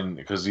fucking,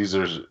 because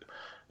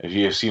if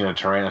you have seen a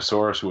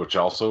Tyrannosaurus which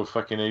also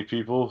fucking ate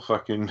people,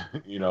 fucking,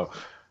 you know,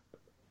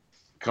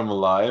 come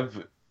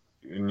alive,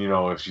 and you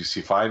know, if you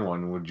find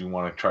one, would you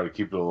want to try to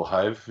keep it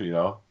alive? You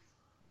know.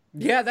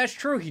 Yeah, that's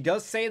true. He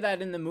does say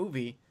that in the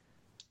movie.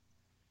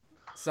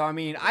 So, I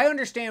mean, I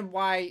understand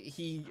why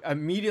he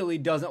immediately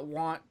doesn't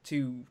want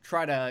to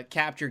try to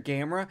capture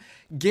Gamera.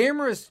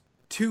 Gamera's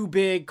too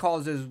big,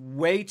 causes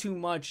way too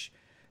much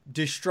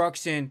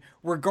destruction,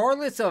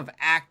 regardless of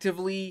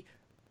actively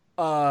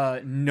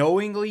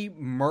knowingly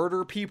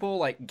murder people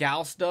like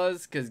Gauss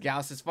does, because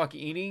Gauss is fucking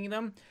eating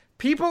them.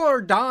 People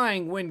are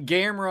dying when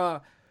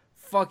Gamera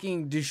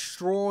fucking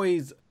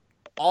destroys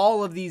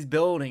all of these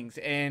buildings,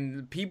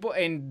 and people,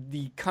 and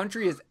the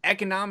country is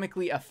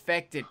economically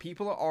affected.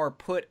 People are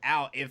put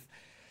out. If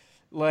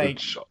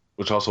like,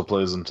 which also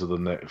plays into the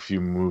next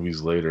few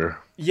movies later.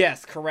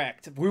 Yes,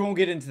 correct. We won't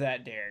get into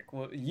that, Derek.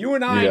 Well, you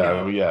and I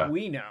know.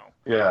 We know.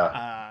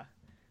 Yeah.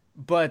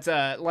 But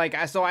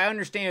so I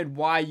understand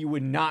why you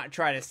would not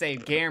try to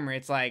save Gamera.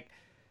 It's like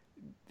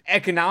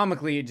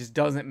economically, it just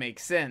doesn't make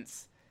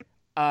sense.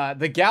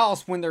 The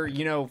Gals, when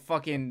they're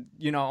fucking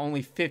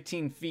only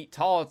 15 feet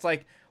tall, it's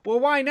like, well,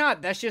 why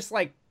not? That's just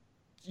like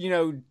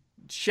Shaq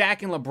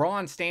and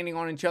LeBron standing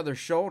on each other's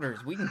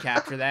shoulders. We can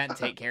capture that and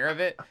take care of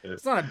it.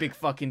 It's not a big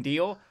fucking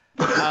deal.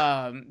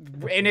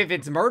 And if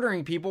it's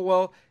murdering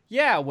people,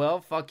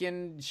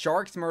 fucking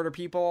sharks murder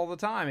people all the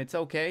time. It's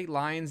okay.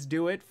 Lions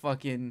do it.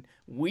 Fucking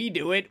we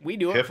do it. We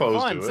do it for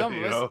Hippos fun. do it,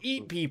 Some of us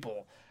eat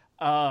people.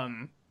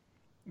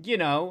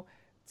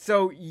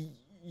 So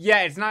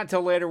yeah, it's not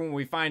till later when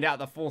we find out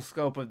the full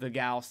scope of the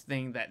Gauss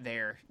thing that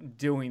they're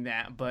doing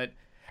that. But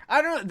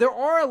I don't know. There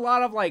are a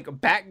lot of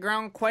like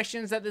background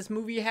questions that this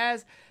movie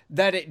has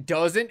that it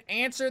doesn't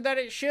answer that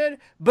it should.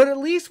 But at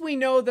least we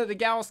know that the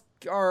Gauss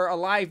are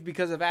alive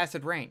because of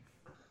acid rain.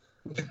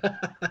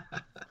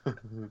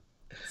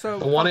 So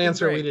the one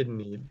answer great. we didn't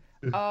need.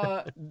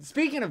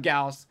 Speaking of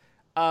Gauss,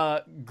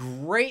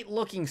 great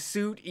looking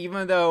suit,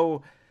 even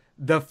though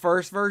the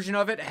first version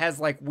of it has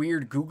like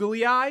weird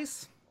googly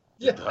eyes.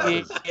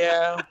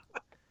 Yeah.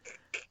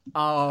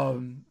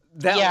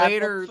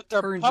 Later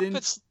turns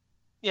puppets,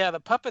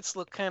 the puppets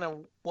look kind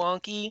of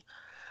wonky,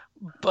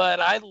 but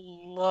I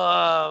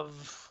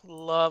love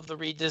the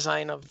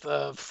redesign of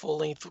the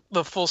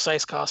full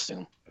size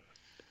costume.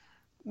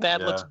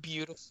 That looks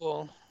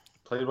beautiful.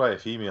 Played by a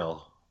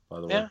female,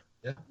 by the way.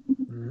 Yeah.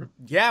 Mm-hmm.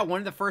 Yeah, one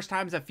of the first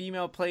times a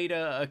female played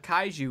a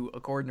kaiju,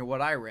 according to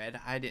what I read.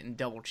 I didn't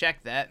double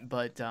check that,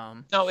 but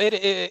no, it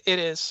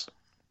is.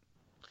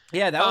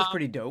 Yeah, that was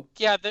pretty dope.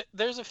 Yeah,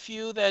 there's a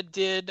few that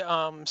did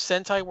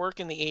Sentai work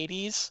in the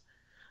 80s,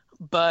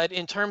 but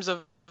in terms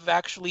of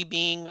actually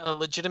being a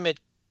legitimate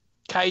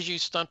kaiju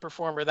stunt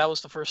performer, that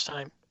was the first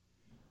time.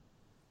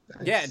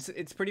 Nice. Yeah,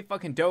 it's pretty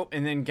fucking dope.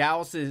 And then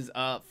Gauss's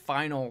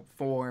final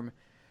form,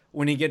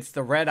 when he gets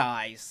the red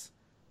eyes,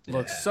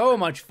 looks so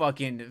much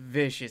fucking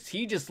vicious.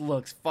 He just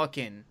looks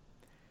fucking...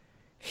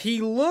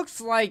 He looks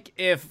like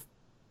if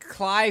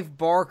Clive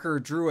Barker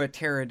drew a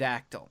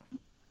pterodactyl.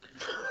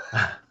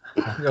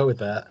 I'll go with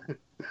that.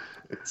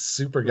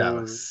 Super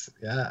Gauss.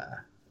 Yeah.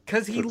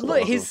 Because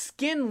his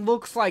skin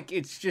looks like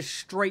it's just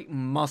straight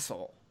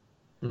muscle.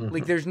 Mm-hmm.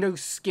 Like there's no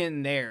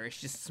skin there. It's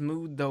just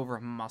smoothed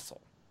over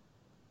muscle.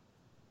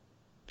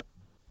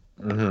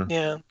 Mm-hmm.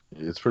 Yeah.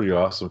 It's pretty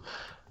awesome.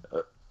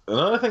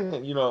 Another thing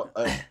that,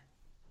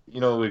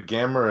 with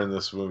Gamera in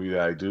this movie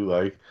that I do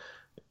like,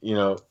 we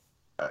got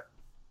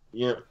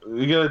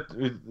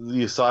the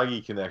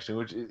Usagi connection,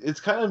 which it's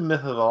kind of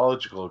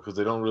mythological because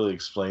they don't really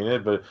explain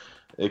it, but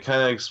it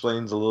kind of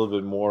explains a little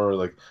bit more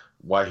like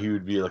why he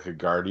would be like a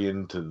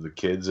guardian to the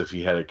kids if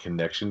he had a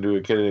connection to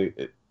a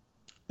kid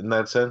in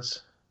that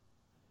sense.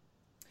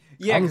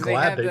 Yeah, I'm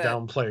glad they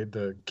downplayed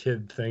the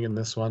kid thing in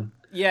this one.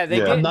 Yeah,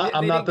 I'm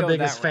not the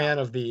biggest fan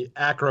of the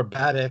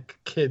acrobatic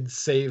kid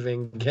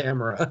saving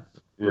Gamera.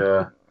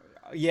 Yeah.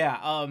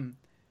 Yeah.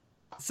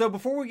 So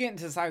before we get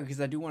into Saga,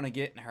 because I do want to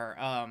get in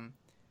her,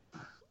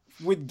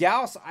 with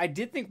Gauss, I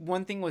did think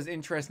one thing was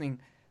interesting.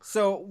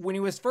 So when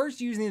he was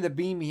first using the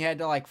beam, he had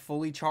to like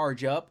fully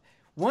charge up.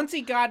 Once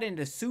he got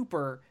into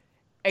Super,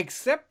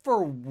 except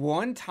for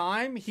one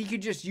time, he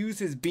could just use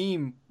his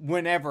beam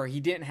whenever. He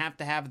didn't have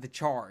to have the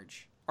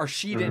charge, or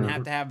she didn't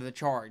have to have the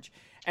charge.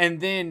 And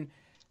then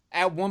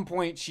at one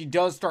point, she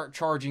does start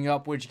charging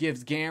up, which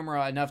gives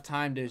Gamera enough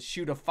time to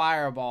shoot a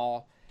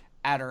fireball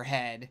at her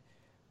head,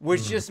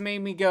 which just made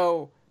me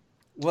go,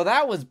 well,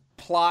 that was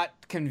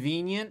plot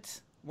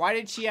convenient. Why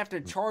did she have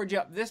to charge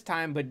up this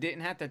time but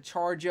didn't have to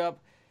charge up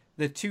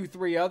the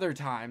 2-3 other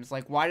times?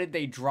 Like, why did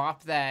they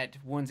drop that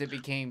once it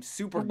became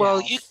Super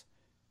Well, Gauss?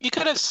 you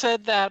could have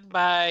said that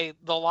by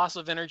the loss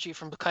of energy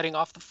from cutting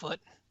off the foot.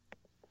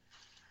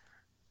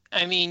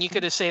 I mean, you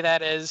could have said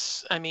that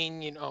as,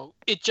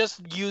 it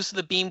just used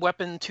the beam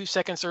weapon 2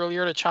 seconds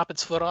earlier to chop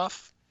its foot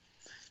off.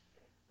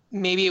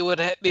 Maybe it would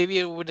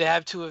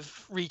have to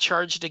have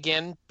recharged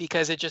again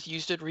because it just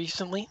used it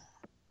recently.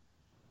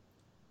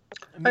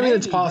 I mean,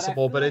 it's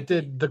possible, but it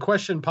did. The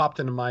question popped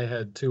into my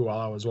head too while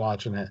I was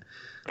watching it.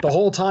 The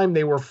whole time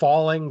they were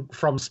falling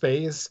from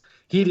space,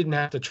 he didn't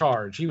have to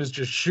charge. He was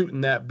just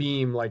shooting that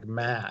beam like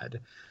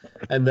mad.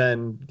 And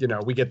then,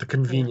 we get the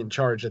convenient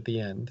charge at the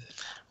end.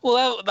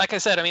 Well, like I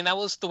said, that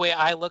was the way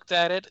I looked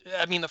at it.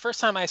 The first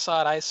time I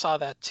saw it, I saw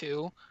that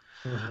too.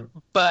 Mm-hmm.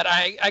 But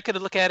I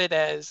could look at it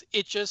as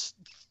it just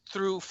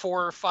threw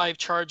 4 or 5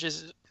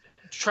 charges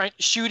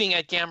shooting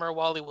at Gamera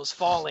while he was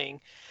falling.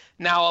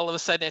 now all of a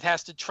sudden it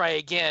has to try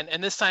again.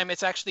 And this time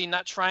it's actually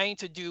not trying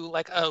to do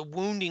like a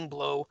wounding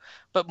blow,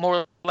 but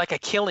more like a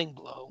killing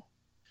blow.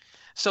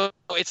 So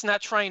it's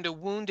not trying to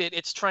wound it,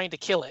 it's trying to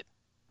kill it.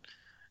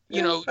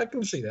 You know, I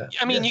can see that.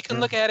 I mean, you can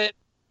look at it,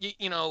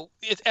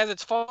 as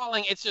it's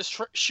falling, it's just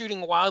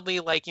shooting wildly,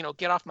 like,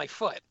 get off my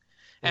foot.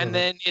 And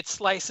then it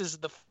slices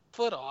the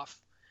foot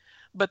off.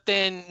 But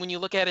then when you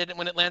look at it,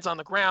 when it lands on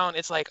the ground,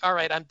 it's like, all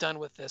right, I'm done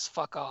with this.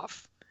 Fuck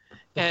off.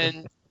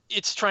 And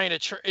it's trying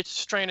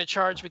to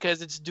charge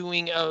because it's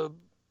doing a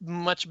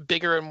much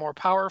bigger and more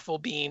powerful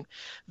beam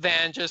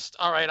than just,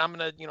 all right, I'm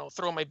going to,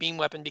 throw my beam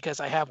weapon because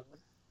I have one.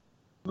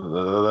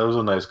 That was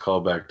a nice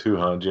callback too,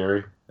 huh,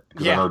 Jerry?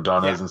 Because I know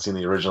Don hasn't seen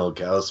the original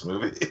Callus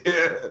movie.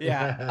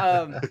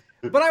 Yeah.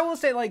 But I will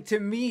say, like, to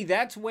me,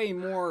 that's way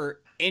more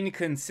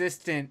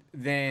inconsistent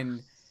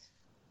than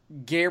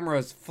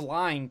Gamera's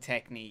flying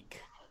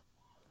technique.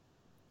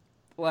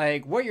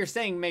 Like, what you're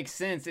saying makes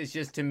sense. It's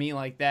just, to me,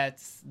 like,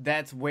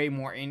 that's way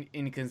more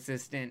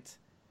inconsistent.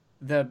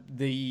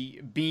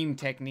 The beam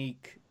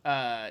technique,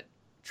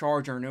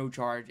 charge or no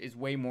charge, is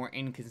way more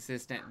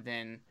inconsistent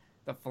than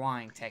the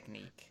flying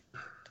technique.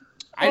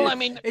 Well, I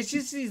mean, it's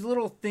just these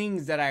little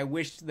things that I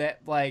wish that,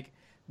 like,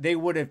 they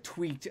would have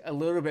tweaked a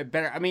little bit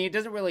better. I mean, it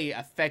doesn't really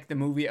affect the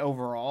movie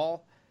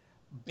overall,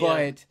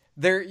 but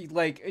they're,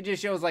 like, it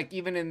just shows, like,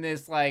 even in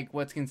this, like,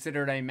 what's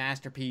considered a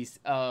masterpiece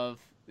of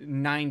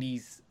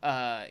 90s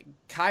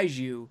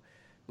kaiju,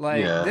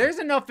 like, there's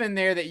enough in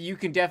there that you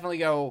can definitely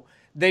go,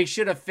 they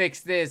should have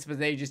fixed this, but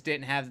they just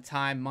didn't have the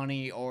time,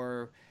 money,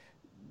 or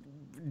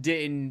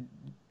didn't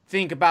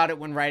think about it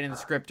when writing the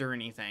script or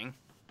anything.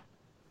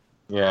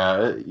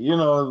 Yeah,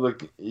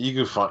 like,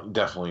 you could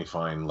definitely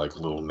find, like,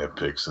 little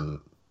nitpicks and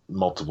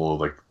multiple,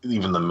 like,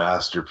 even the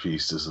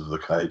masterpieces of the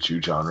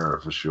kaiju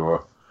genre, for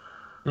sure.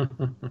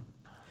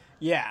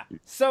 Yeah.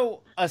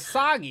 So,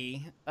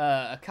 Akagi,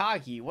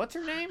 what's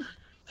her name?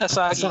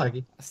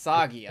 Asagi.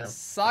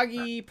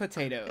 Asagi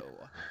potato.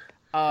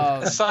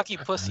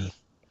 Asagi pussy.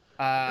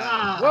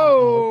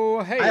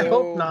 Whoa, hey. I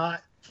hope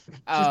not.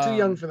 She's too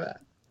young for that.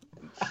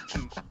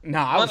 No,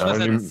 I was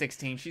at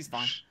 16. She's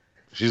fine.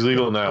 She's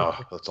legal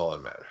now. That's all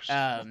that matters.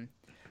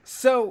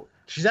 So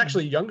she's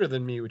actually younger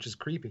than me, which is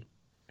creepy.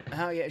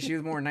 Oh yeah, she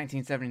was born in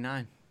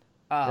 1979.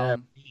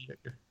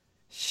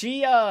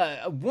 She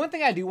one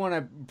thing I do want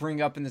to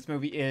bring up in this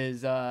movie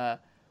is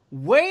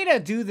way to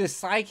do the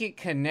psychic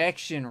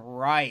connection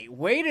right.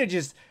 Way to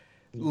just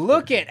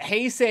look at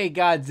Heisei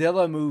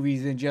Godzilla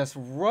movies and just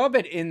rub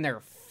it in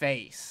their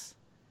face.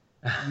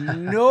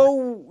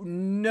 No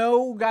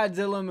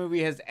Godzilla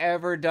movie has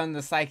ever done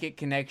the psychic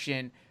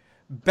connection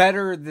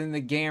better than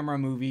the Gamera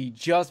movie,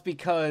 just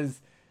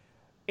because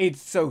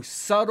it's so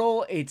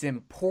subtle, it's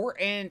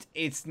important,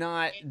 it's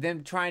not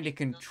them trying to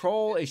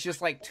control, it's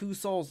just like two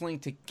souls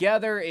linked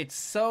together. It's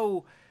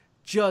so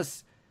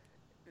just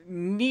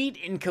neat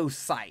and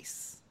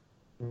concise.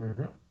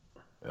 Yeah.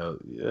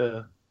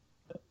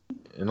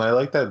 And I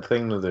like that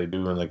thing that they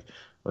do, and like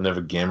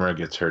whenever Gamera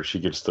gets hurt, she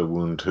gets the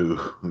wound too.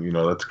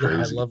 That's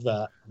crazy. I love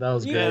that. That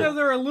was good.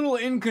 They're a little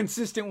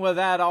inconsistent with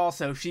that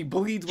also. She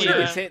bleeds when she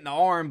gets hit in the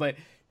arm, but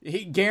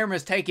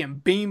Gamera's taking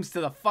beams to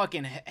the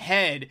fucking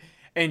head,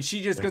 and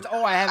she just goes,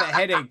 "Oh, I have a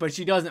headache," but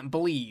she doesn't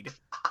bleed.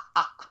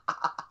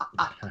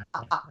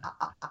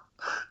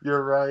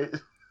 You're right.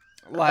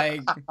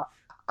 Like,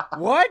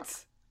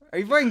 what? Are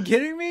you fucking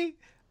kidding me?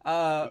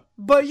 But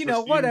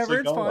whatever,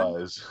 it's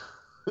fun.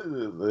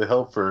 They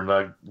help her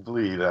not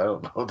bleed. I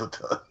don't know what to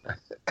tell you.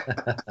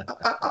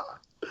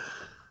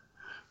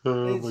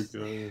 Oh my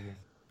god.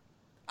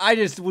 I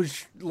just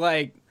was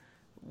like,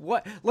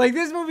 what? Like,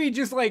 this movie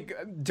just, like,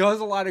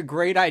 does a lot of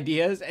great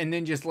ideas and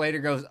then just later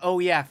goes, oh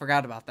yeah, I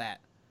forgot about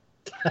that.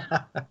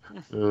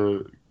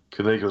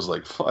 Kaneko's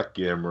like, fuck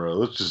Gamera,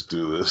 let's just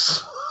do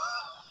this.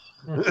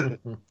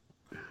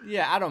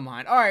 Yeah, I don't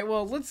mind. All right,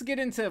 well, let's get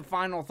into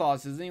final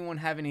thoughts. Does anyone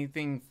have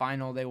anything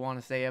final they want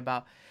to say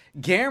about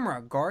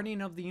Gamera,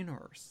 Guardian of the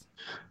Universe?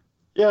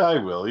 Yeah, I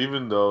will.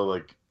 Even though,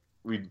 like,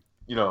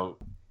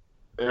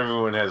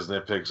 everyone has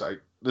nitpicks.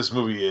 This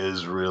movie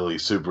is really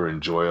super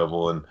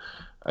enjoyable, and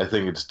I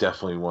think it's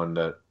definitely one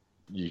that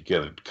you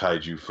get a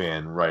kaiju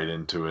fan right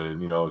into it.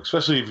 And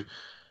especially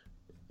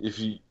if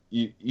you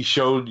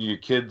showed your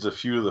kids a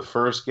few of the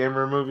first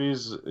Gamera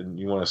movies, and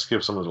you want to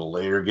skip some of the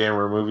later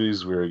Gamera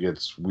movies where it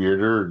gets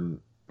weirder and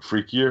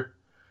freakier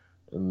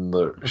in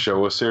the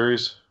Showa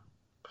series,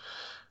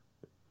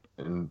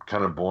 and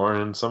kind of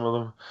boring in some of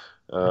them.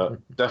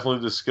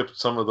 Definitely just skip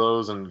some of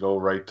those and go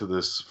right to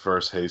this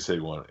first Heisei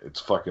one. It's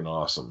fucking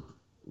awesome.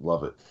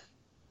 Love it.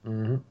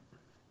 Mm-hmm.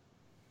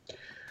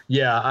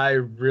 Yeah, I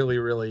really,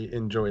 really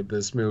enjoyed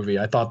this movie.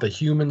 I thought the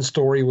human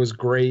story was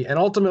great. And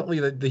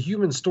ultimately, the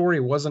human story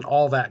wasn't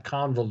all that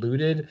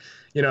convoluted.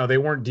 They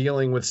weren't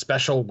dealing with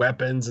special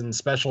weapons and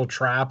special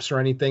traps or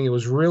anything. It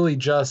was really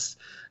just,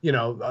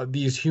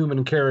 these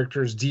human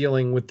characters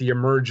dealing with the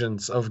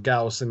emergence of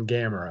Gauss and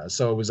Gamera.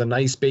 So it was a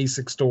nice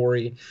basic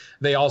story.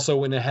 They also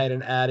went ahead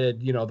and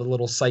added, the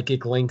little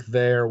psychic link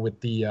there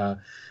with the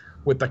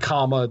with the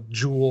comma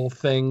jewel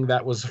thing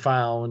that was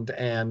found,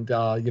 and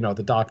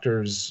the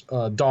doctor's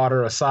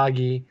daughter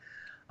Asagi.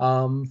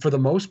 For the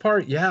most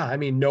part, yeah. I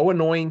mean, no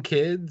annoying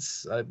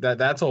kids.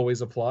 That's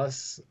always a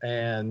plus.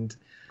 And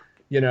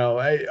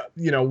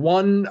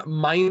one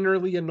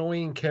minorly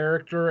annoying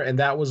character, and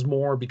that was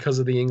more because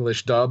of the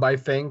English dub, I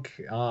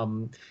think.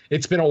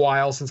 It's been a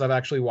while since I've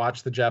actually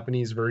watched the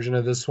Japanese version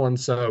of this one,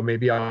 so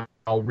maybe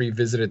I'll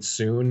revisit it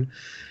soon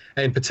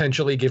and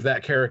potentially give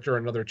that character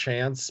another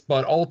chance.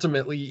 But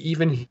ultimately,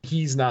 even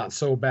he's not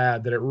so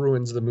bad that it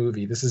ruins the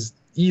movie. This is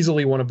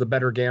easily one of the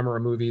better Gamera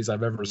movies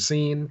I've ever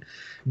seen,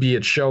 be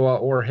it Showa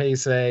or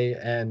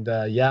Heisei. And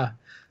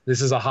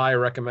this is a high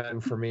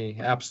recommend for me.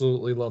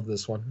 Absolutely love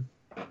this one.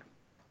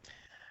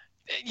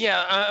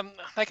 Yeah,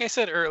 like I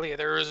said earlier,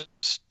 there was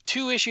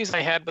 2 issues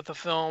I had with the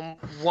film.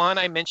 One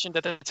I mentioned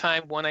at the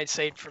time, one I'd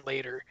saved for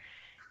later.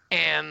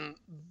 And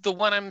the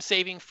one I'm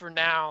saving for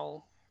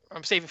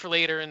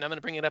later, and I'm going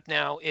to bring it up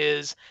now,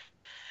 is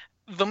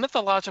the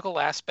mythological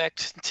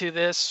aspect to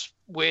this,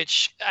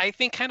 which I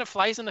think kind of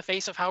flies in the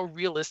face of how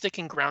realistic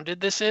and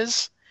grounded this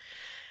is.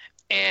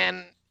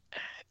 And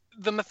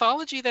the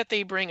mythology that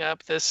they bring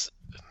up, this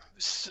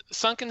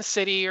sunken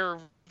city or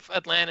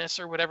Atlantis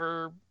or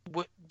whatever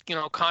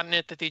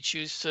continent that they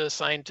choose to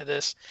assign to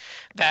this,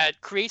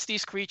 that creates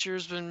these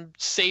creatures and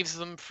saves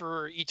them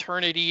for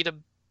eternity to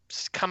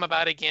come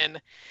about again.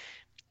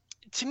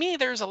 To me,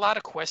 there's a lot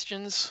of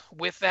questions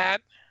with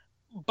that,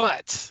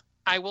 but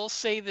I will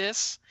say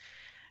this: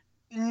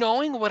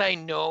 knowing what I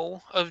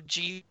know of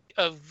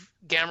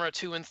Gamera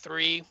 2 and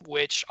 3,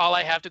 which all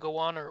I have to go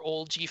on are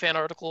old G-Fan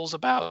articles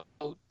about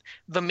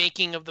the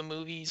making of the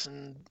movies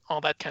and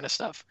all that kind of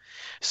stuff.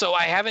 So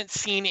I haven't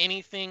seen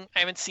anything. I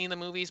haven't seen the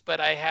movies, but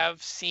I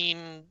have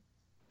seen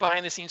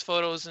behind-the-scenes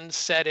photos and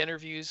set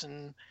interviews,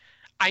 and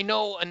I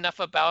know enough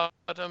about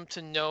them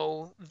to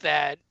know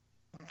that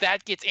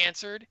gets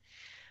answered.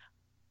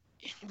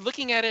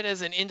 Looking at it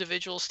as an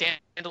individual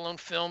standalone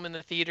film in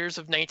the theaters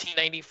of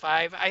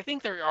 1995, I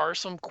think there are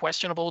some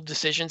questionable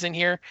decisions in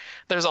here.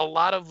 There's a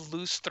lot of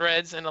loose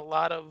threads and a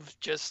lot of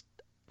just,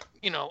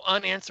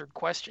 unanswered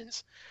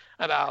questions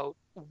about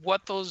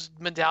what those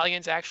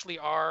medallions actually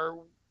are,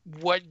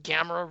 what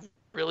Gamera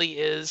really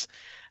is.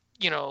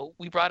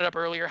 We brought it up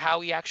earlier, how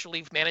he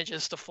actually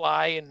manages to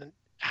fly and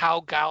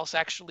how Gauss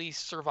actually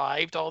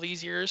survived all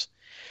these years.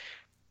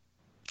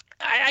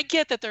 I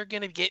get that they're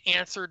going to get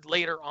answered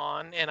later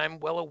on, and I'm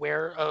well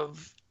aware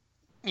of,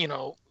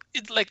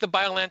 it's like the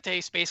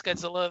Biollante Space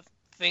Godzilla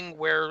thing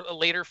where a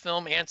later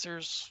film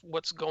answers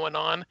what's going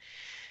on.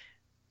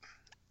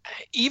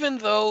 Even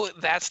though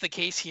that's the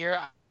case here,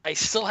 I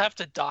still have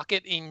to dock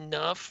it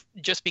enough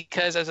just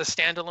because as a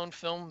standalone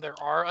film, there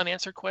are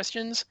unanswered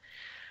questions.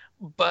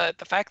 But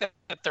the fact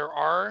that there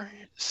are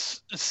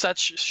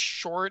such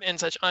short and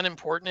such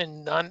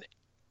unimportant and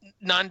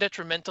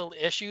non-detrimental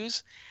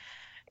issues,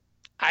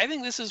 I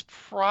think this is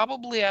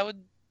probably,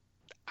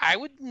 I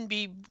wouldn't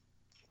be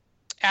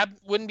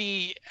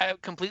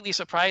completely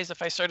surprised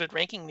if I started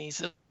ranking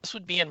these. This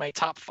would be in my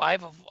top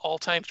 5 of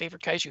all-time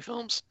favorite kaiju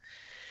films.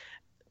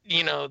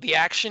 The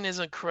action is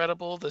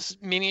incredible. This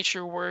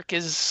miniature work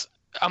is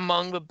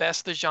among the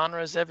best the genre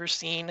has ever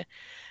seen.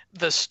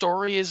 The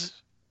story is,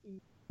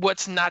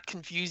 what's not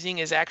confusing,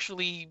 is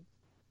actually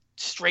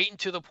straight and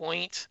to the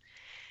point.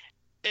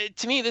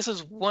 To me, this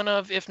is one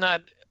of, if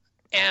not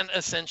an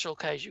essential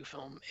kaiju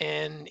film,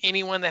 and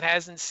anyone that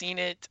hasn't seen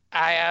it,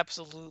 I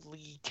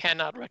absolutely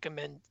cannot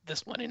recommend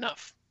this one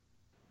enough.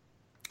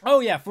 Oh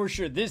yeah, for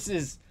sure.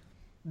 There's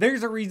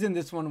a reason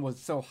this one was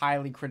so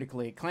highly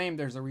critically acclaimed.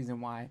 There's a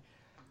reason why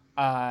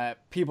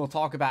people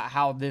talk about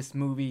how this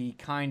movie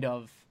kind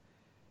of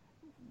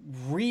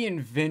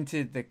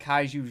reinvented the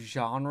kaiju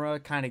genre,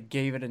 kind of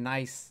gave it a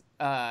nice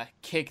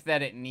kick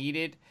that it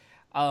needed.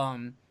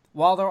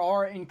 While there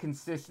are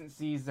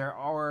inconsistencies, there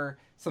are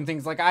some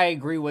things, like I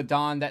agree with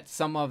Don that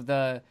some of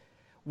the,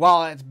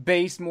 while it's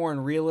based more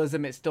in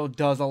realism, it still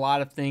does a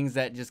lot of things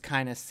that just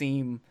kind of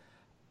seem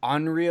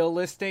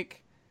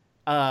unrealistic.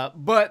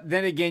 But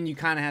then again, you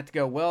kind of have to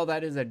go, well,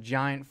 that is a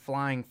giant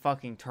flying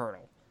fucking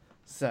turtle.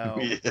 So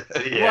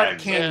what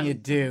can you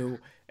do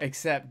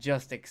except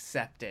just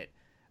accept it?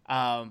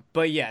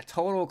 But yeah,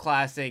 total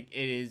classic.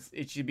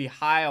 It should be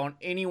high on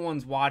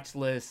anyone's watch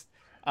list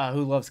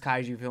who loves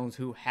kaiju films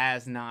who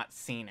has not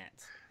seen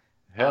it.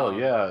 Hell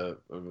yeah.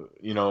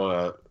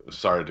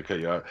 Sorry to cut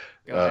you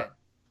out.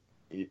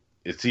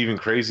 It's even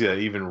crazy that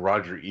even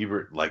Roger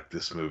Ebert liked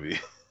this movie.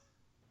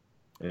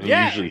 And he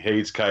usually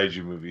hates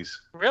kaiju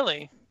movies.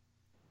 Really?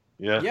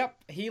 Yeah. Yep,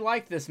 he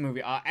liked this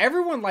movie.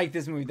 Everyone liked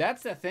this movie.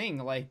 That's the thing.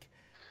 Like,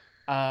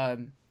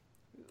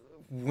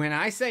 when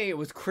I say it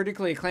was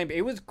critically acclaimed,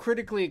 it was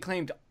critically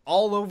acclaimed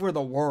all over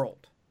the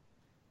world.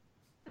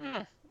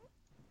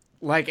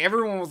 Like,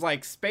 everyone was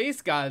like,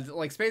 Space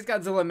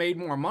Godzilla made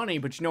more money,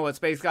 but you know what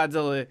Space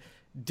Godzilla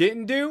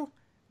didn't do?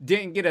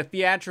 Didn't get a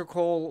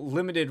theatrical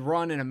limited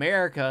run in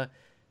America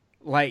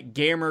like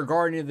Gamera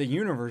Guardian of the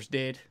Universe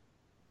did.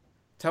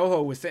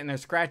 Toho was sitting there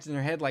scratching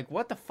their head like,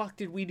 what the fuck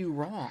did we do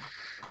wrong?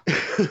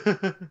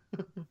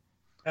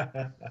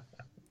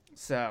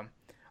 So,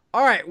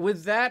 all right,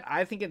 with that,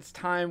 I think it's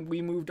time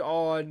we moved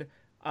on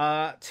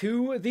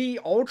to the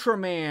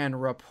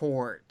Ultraman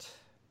report.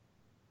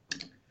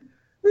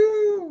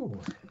 Woo!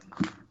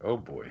 Oh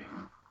boy.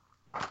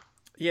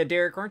 Yeah,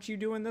 Derek, aren't you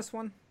doing this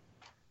one?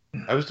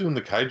 I was doing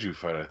the kaiju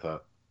fight, I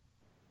thought.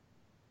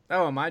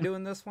 Oh, am I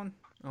doing this one?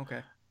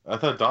 Okay. I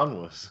thought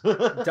Don was.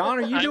 Don,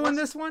 are you I doing was-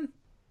 this one?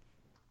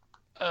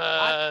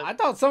 I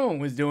thought someone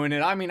was doing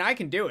it. I mean, I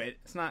can do it.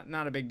 It's not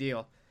a big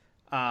deal.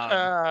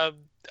 I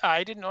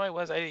didn't know I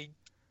was. Okay,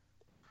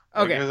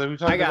 We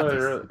talked I got about it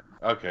this. earlier.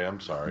 Okay, I'm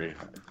sorry.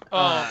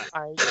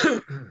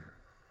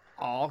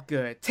 All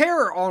good.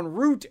 Terror on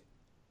Route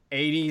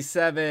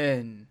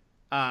 87.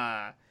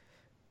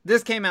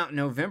 This came out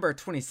November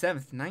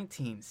 27th,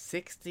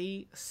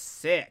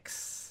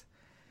 1966.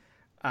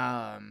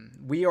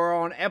 We are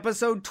on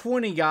episode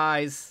 20,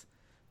 guys.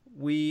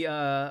 We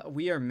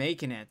are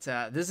making it.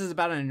 This is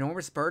about an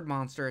enormous bird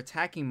monster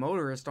attacking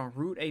motorists on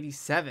Route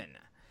 87.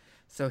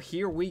 So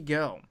here we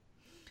go.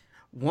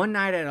 One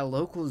night at a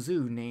local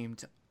zoo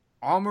named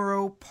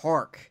Amuro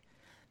Park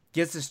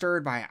gets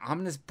disturbed by an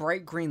ominous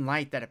bright green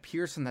light that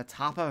appears from the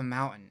top of a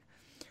mountain.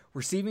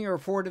 Receiving a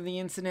report of the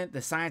incident,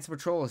 the Science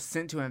Patrol is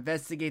sent to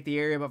investigate the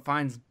area but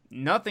finds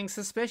nothing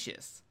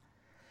suspicious.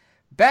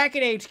 Back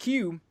at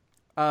HQ,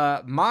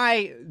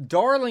 my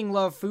darling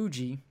love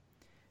Fuji,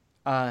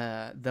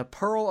 the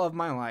pearl of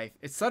my life,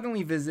 is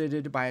suddenly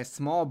visited by a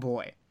small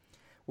boy.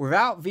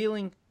 Without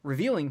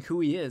revealing who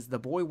he is, the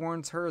boy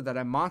warns her that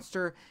a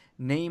monster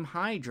named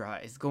Hydra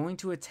is going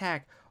to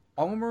attack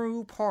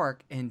Omaru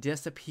Park and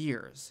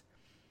disappears.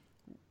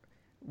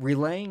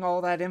 Relaying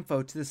all that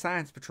info to the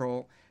Science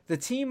Patrol, the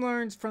team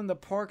learns from the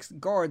park's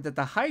guard that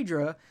the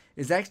Hydra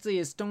is actually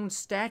a stone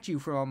statue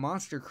from a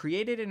monster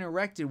created and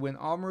erected when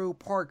Omaru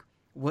Park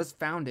was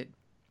founded.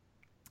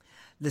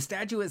 The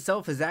statue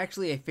itself is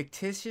actually a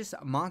fictitious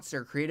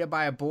monster created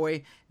by a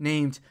boy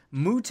named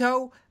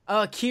Muto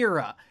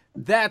Akira.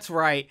 That's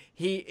right,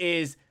 he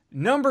is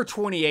number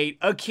 28,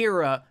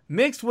 Akira,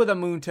 mixed with a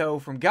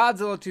Muto from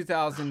Godzilla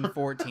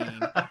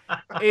 2014.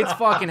 It's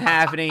fucking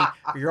happening.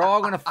 You're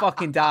all gonna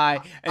fucking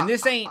die. And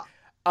this ain't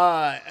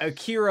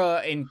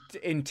Akira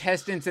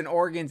intestines and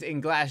organs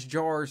in glass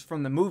jars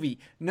from the movie.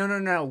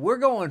 No. We're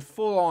going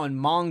full on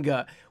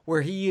manga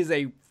where he is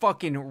a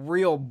fucking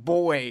real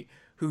boy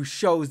who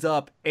shows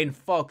up and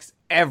fucks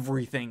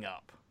everything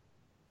up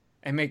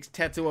and makes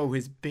Tetsuo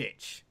his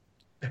bitch.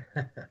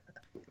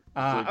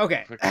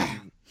 Okay.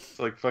 It's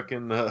like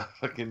fucking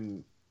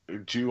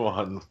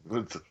Ju-on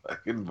with the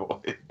fucking boy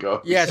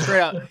goes. Yeah,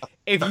 straight up.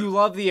 If you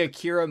love the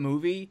Akira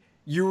movie,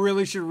 you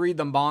really should read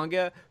the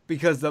manga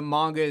because the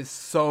manga is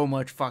so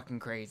much fucking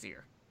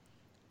crazier.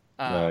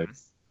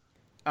 Nice.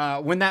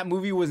 When that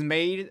movie was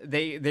made,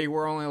 they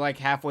were only like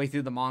halfway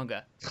through the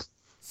manga.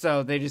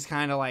 So they just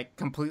kind of like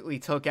completely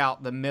took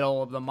out the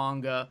middle of the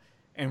manga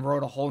and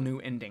wrote a whole new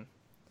ending.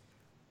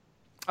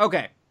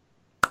 Okay.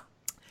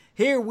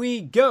 Here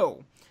we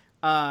go.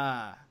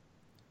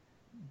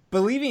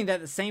 Believing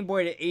that the same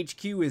boy at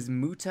HQ is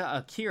Muta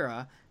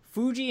Akira,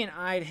 Fuji and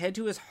Ide head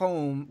to his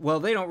home. Well,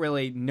 they don't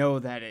really know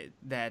that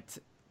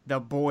the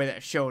boy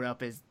that showed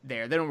up is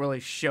there. They don't really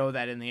show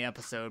that in the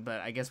episode,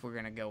 but I guess we're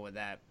gonna go with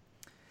that.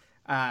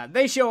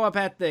 They show up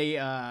at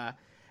the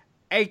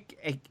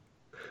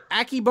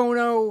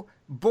Akibono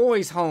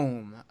Boys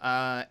Home.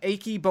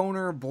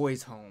 Akiboner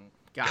Boys Home.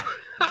 Got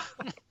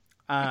it.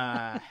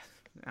 I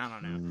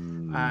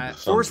don't know.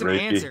 For some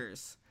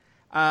answers.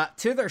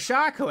 To their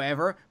shock,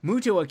 however,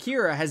 Muto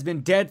Akira has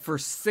been dead for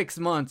 6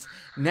 months.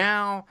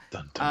 Now,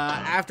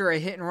 after a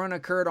hit and run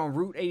occurred on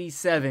Route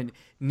 87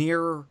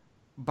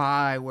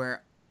 nearby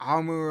where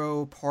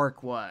Amuro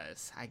Park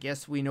was. I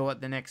guess we know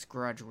what the next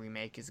Grudge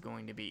remake is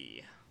going to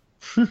be.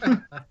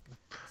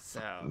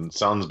 So It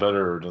sounds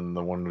better than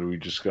the one we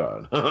just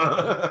got.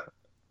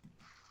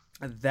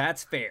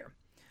 that's fair.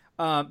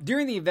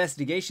 During the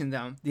investigation,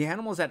 though, the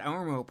animals at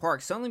Amuro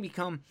Park suddenly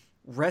become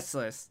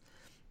restless.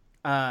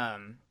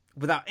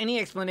 Without any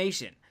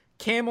explanation.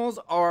 Camels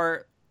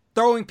are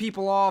throwing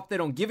people off. They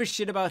don't give a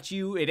shit about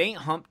you. It ain't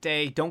hump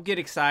day. Don't get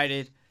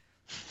excited.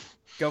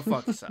 Go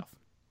fuck yourself.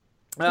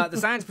 The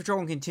Science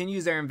Patrol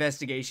continues their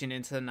investigation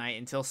into the night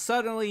until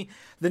suddenly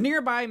the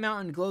nearby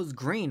mountain glows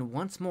green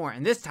once more,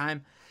 and this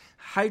time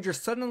Hydra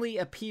suddenly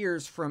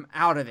appears from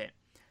out of it.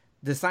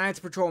 The Science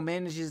Patrol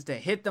manages to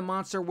hit the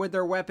monster with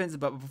their weapons,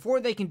 but before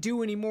they can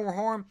do any more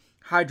harm,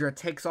 Hydra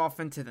takes off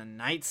into the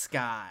night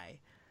sky.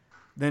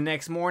 The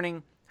next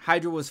morning,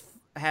 Hydra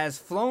has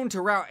flown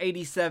to Route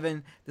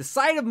 87, the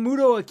site of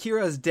Muto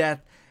Akira's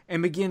death,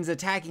 and begins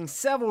attacking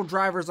several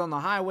drivers on the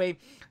highway,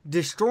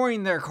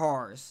 destroying their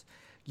cars.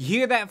 You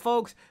hear that,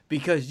 folks?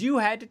 Because you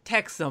had to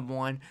text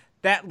someone,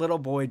 that little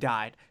boy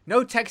died.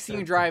 No texting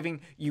and driving.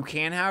 You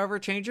can, however,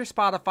 change your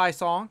Spotify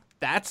song.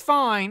 That's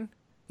fine.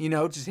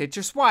 Just hit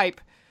your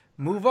swipe.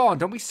 Move on.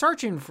 Don't be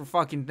searching for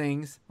fucking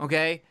things,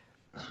 okay?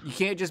 You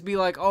can't just be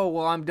like, oh,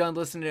 well, I'm done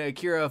listening to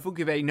Akira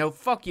Ifukube. No,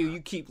 fuck you.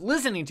 You keep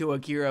listening to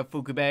Akira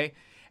Ifukube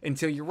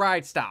until your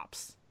ride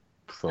stops.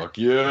 Fuck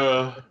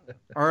yeah.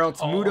 Or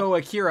else Muto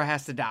Akira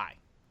has to die.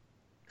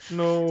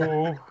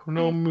 No,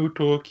 no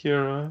Muto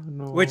Akira.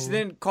 No. Which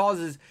then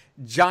causes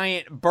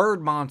giant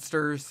bird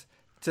monsters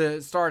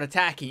to start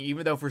attacking,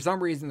 even though for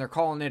some reason they're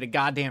calling it a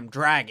goddamn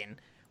dragon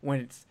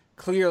when it's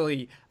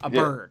clearly a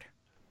bird.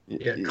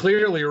 Yeah,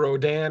 clearly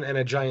Rodan and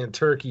a giant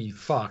turkey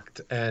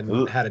fucked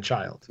and had a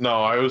child.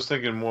 No, I was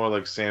thinking more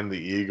like Sam the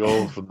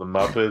Eagle from the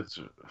Muppets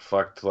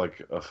fucked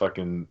like a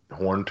fucking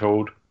horned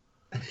toad.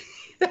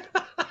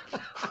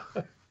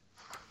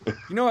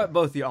 You know what?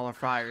 Both of y'all are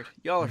fired.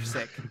 Y'all are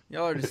sick.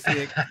 Y'all are just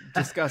sick,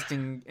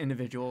 disgusting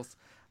individuals.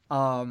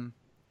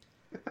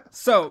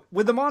 So,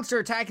 with the monster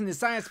attacking, the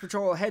Science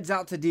Patrol heads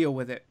out to deal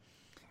with it.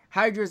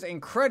 Hydra's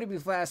incredibly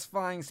fast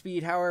flying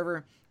speed,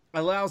 however,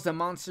 allows the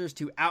monsters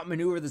to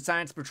outmaneuver the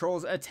Science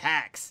Patrol's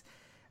attacks.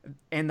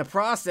 In the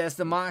process,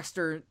 the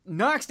monster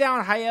knocks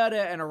down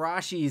Hayata and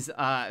Arashi's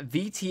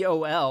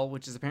VTOL,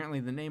 which is apparently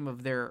the name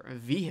of their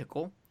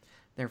vehicle,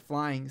 their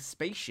flying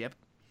spaceship,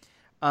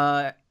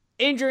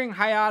 injuring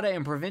Hayata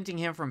and preventing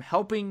him from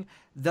helping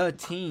the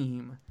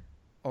team.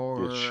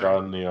 Or Get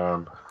shot in the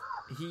arm.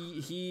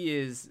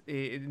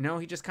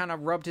 he just kind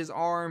of rubbed his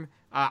arm.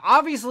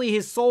 Obviously,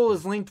 his soul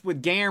is linked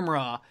with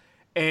Gamera,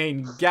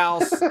 and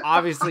Gauss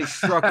obviously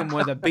struck him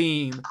with a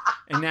beam,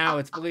 and now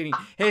it's bleeding.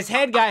 His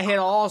head got hit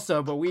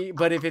also,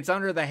 but if it's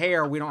under the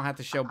hair, we don't have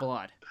to show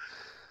blood.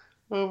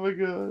 Oh my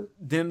god.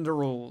 Them the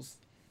rules.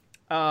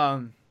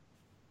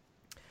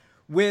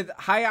 With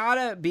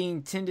Hayata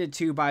being tended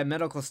to by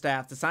medical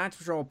staff, the Science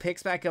Patrol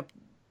picks back up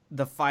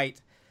the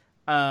fight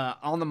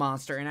on the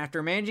monster, and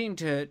after managing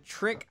to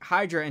trick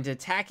Hydra into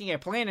attacking a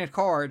planet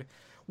card,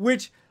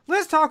 which,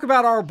 let's talk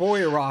about our boy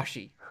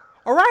Arashi.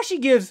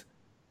 Arashi gives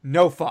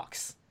no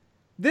fucks.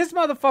 This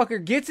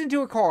motherfucker gets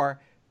into a car,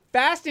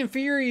 Fast and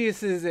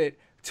Furiouses it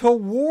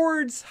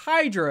towards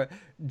Hydra,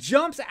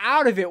 jumps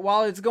out of it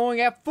while it's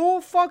going at full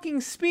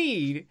fucking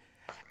speed,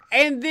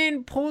 and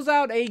then pulls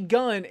out a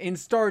gun and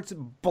starts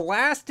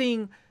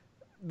blasting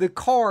the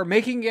car,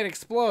 making it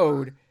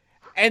explode,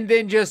 and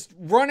then just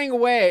running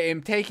away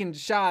and taking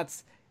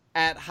shots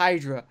at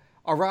Hydra.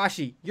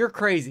 Arashi, you're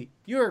crazy.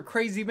 You're a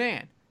crazy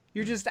man.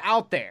 You're just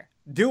out there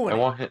doing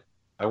it.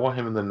 I want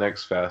him in the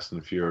next Fast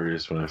and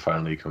Furious when it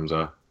finally comes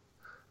out.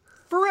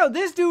 For real,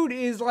 this dude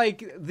is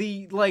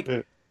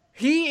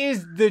he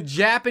is the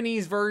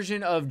Japanese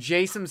version of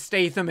Jason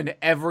Statham in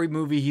every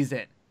movie he's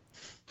in.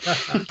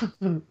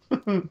 Only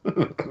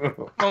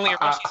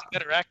Arashi's a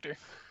better actor.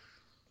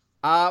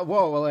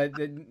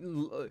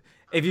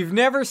 If you've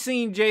never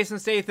seen Jason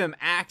Statham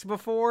act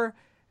before,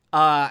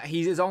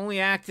 he has only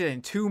acted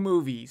in 2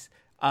 movies,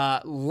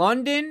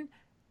 London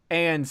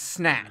and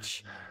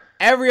Snatch.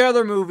 Every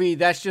other movie,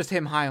 that's just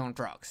him high on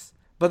drugs.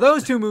 But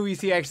those 2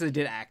 movies he actually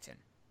did act in.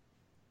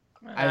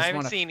 I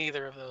haven't seen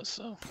either of those,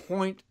 so.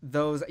 Point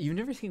those. You've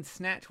never seen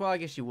Snatch? Well, I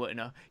guess you wouldn't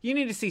know. You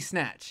need to see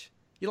Snatch.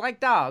 You like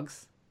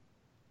dogs?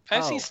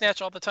 I see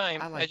Snatch all the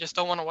time. I I just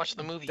don't want to watch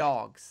the movie.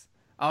 Dogs.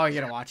 Oh, you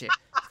gotta watch it.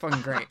 It's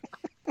fucking great.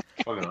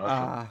 Fucking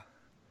awesome.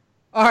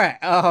 All right.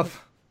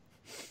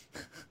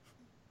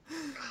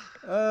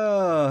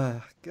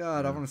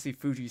 God, I want to see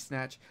Fuji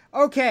Snatch.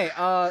 Okay.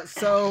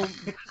 So.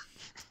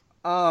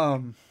 Where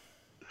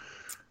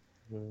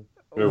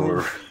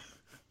were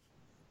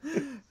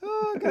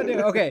Oh, goddamn.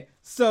 Okay.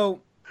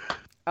 So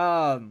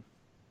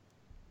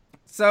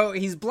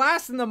he's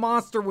blasting the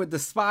monster with the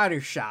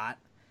spider shot,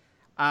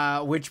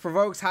 which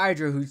provokes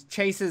Hydra, who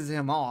chases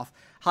him off.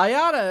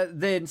 Hayata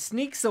then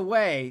sneaks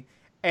away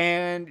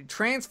and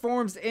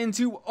transforms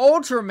into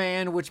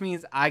Ultraman, which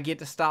means I get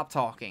to stop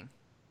talking.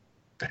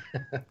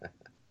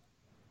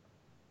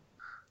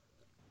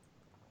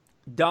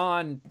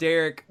 Don,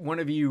 Derek, one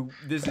of you,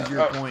 this is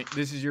your point.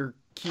 This is your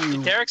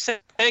cue. Derek's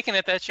taking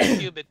it. That's your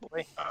cue, big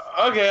boy.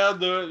 Okay, I'll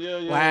do it. Yeah.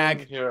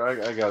 Lag. Here,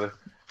 I got it.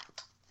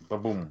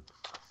 Ba-boom.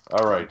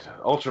 All right,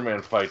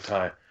 Ultraman fight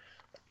time.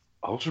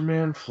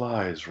 Ultraman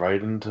flies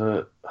right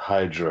into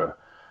Hydra,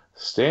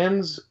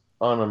 stands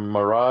on a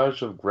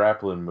mirage of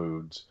grappling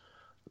moves,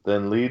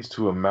 then leads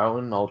to a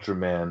mountain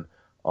Ultraman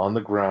on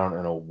the ground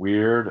in a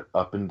weird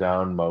up and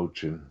down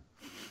motion.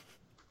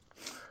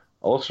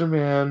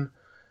 Ultraman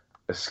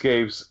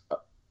escapes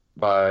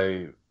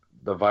by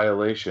the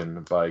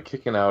violation by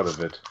kicking out of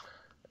it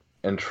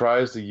and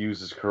tries to use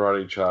his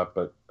karate chop,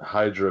 but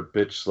Hydra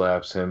bitch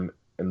slaps him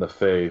in the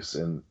face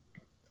and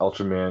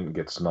Ultraman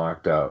gets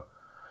knocked out.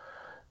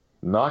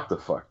 Knocked the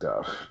fuck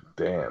out.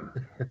 Damn.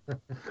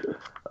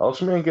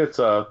 Ultraman gets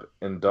up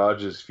and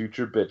dodges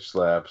future bitch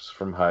slaps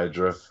from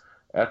Hydra.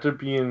 After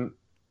being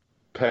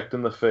pecked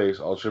in the face,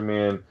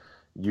 Ultraman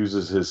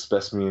uses his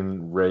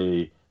specimen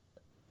ray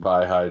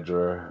by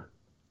Hydra,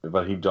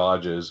 but he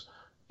dodges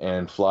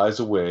and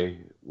flies away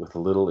with a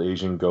little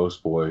Asian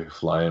ghost boy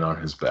flying on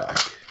his back.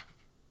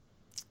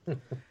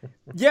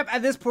 Yep,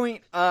 at this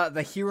point,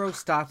 the hero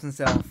stops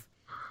himself.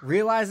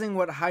 Realizing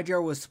what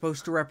Hydra was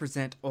supposed to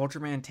represent,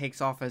 Ultraman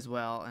takes off as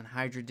well, and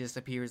Hydra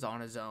disappears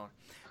on his own.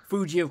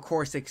 Fuji, of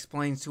course,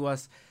 explains to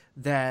us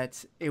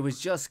that it was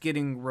just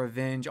getting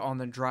revenge on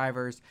the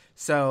drivers,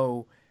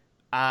 so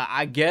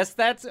I guess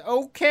that's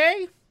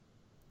okay?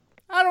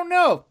 I don't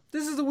know.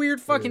 This is a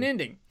weird fucking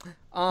ending.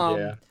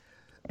 Yeah.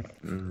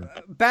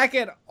 Back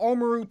at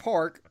Oamaru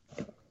Park,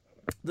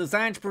 the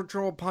Science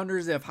Patrol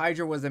ponders if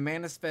Hydra was a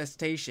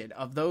manifestation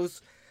of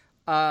those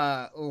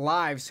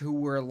lives who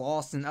were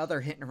lost in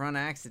other hit-and-run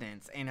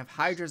accidents, and if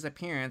Hydra's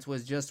appearance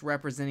was just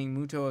representing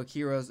Muto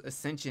Akiro's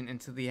ascension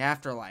into the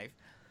afterlife.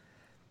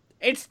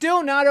 It's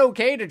still not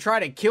okay to try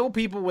to kill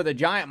people with a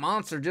giant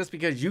monster just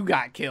because you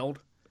got killed.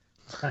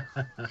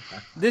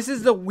 This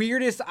is the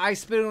weirdest I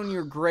spit on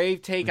your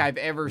grave take I've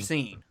ever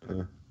seen.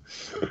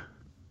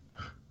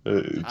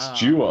 It's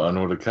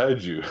Ju-on with a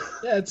kaiju.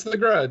 Yeah, it's The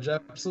Grudge,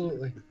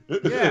 absolutely.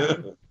 Yeah.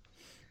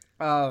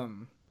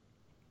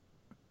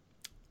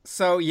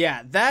 So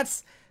yeah,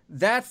 that's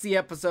the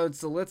episode.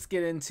 So let's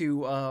get into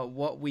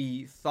what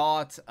we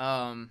thought.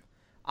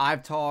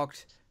 I've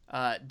talked.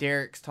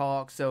 Derek's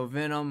talked. So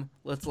Venom,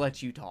 let's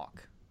let you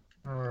talk.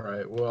 All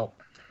right. Well,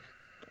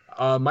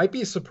 might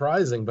be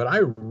surprising, but I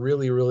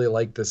really, really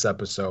liked this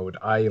episode.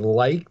 I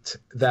liked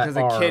that because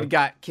a kid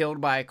got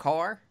killed by a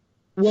car.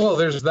 Well,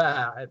 there's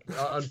that.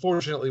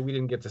 Unfortunately, we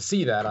didn't get to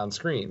see that on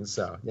screen.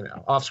 So,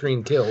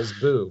 off-screen kills,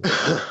 boo.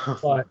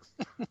 But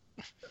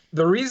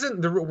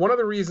one of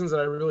the reasons that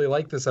I really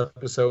like this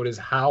episode is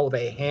how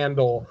they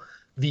handle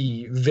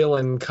the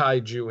villain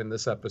kaiju in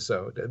this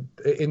episode.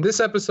 In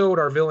this episode,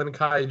 our villain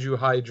kaiju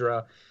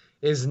Hydra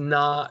is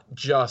not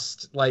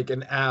just like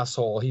an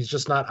asshole. He's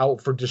just not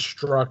out for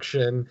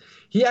destruction.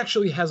 He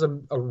actually has a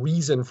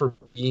reason for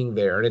being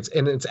there,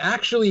 and it's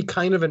actually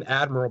kind of an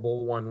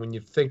admirable one when you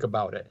think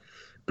about it.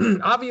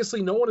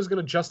 Obviously, no one is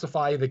going to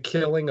justify the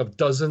killing of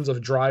dozens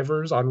of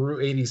drivers on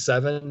Route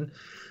 87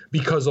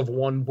 because of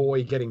one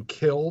boy getting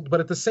killed. But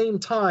at the same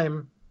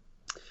time,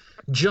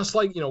 just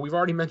like, we've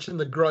already mentioned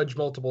The Grudge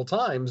multiple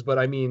times, but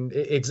I mean,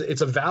 it's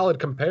a valid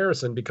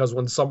comparison because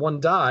when someone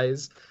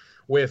dies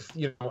with,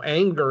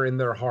 anger in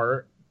their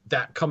heart,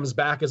 that comes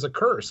back as a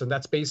curse. And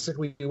that's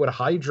basically what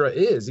Hydra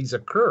is. He's a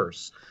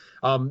curse.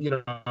 Muto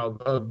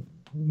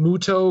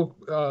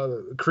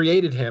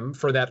created him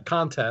for that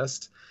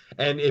contest.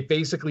 And it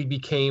basically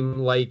became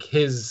like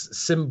his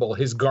symbol,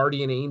 his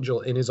guardian angel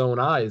in his own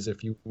eyes,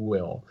 if you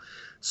will.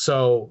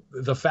 So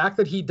the fact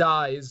that he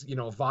dies,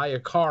 via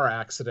car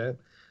accident,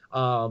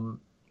 and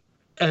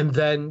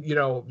then,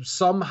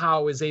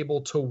 somehow is able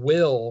to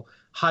will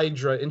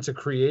Hydra into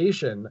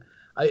creation,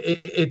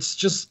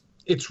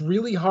 it's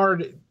really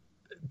hard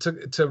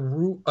to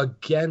root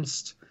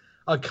against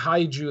a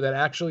kaiju that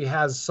actually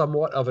has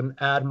somewhat of an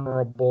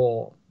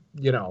admirable,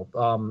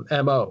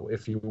 MO,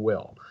 if you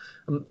will.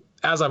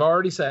 As I've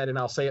already said, and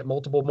I'll say it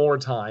multiple more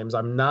times,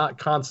 I'm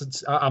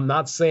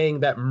not saying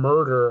that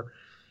murder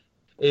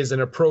is an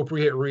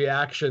appropriate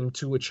reaction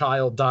to a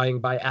child dying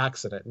by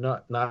accident.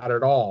 Not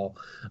at all.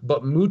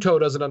 But Muto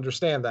doesn't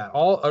understand that.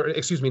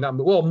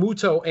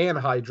 Muto and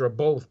Hydra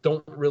both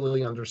don't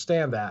really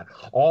understand that.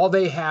 All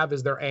they have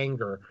is their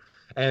anger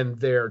and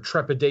their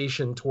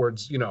trepidation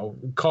towards,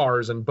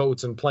 cars and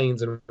boats and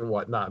planes and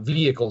whatnot,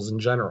 vehicles in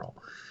general.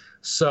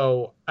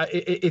 So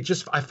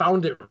I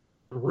found it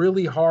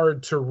really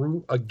hard to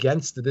root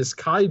against this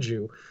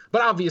kaiju, but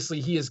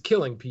obviously he is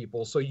killing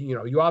people. So,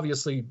 you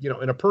obviously,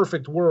 in a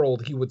perfect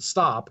world, he would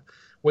stop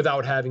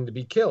without having to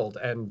be killed.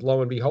 And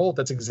lo and behold,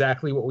 that's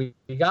exactly what we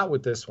got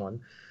with this one.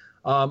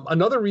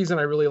 Another reason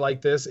I really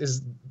like this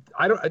is,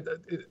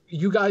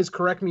 you guys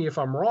correct me if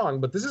I'm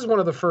wrong, but this is one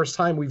of the first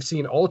time we've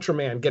seen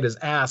Ultraman get his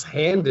ass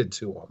handed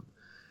to him.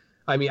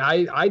 I mean,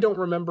 I don't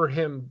remember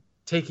him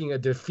taking a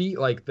defeat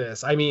like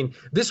this. I mean,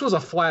 this was a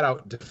flat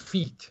out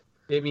defeat.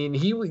 I mean,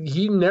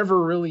 he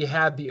never really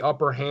had the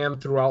upper hand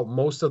throughout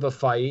most of the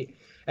fight.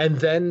 And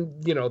then,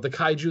 the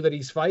kaiju that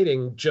he's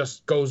fighting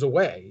just goes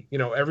away.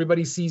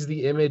 Everybody sees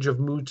the image of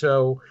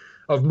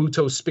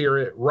Muto's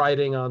spirit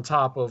riding on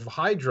top of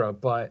Hydra.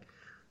 But,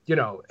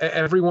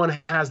 everyone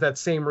has that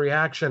same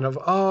reaction of,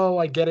 oh,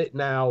 I get it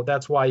now.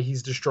 That's why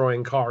he's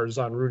destroying cars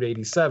on Route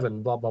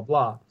 87, blah, blah,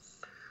 blah.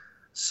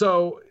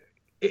 So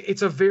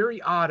it's a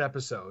very odd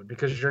episode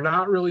because you're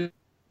not really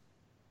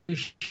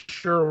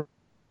sure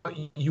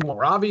you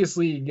are.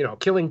 Obviously,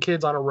 killing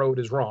kids on a road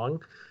is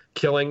wrong.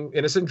 Killing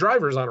innocent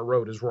drivers on a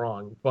road is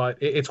wrong. But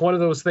it's one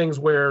of those things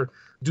where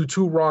do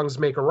two wrongs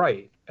make a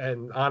right?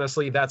 And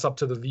honestly, that's up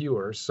to the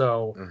viewer.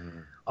 So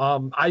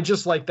I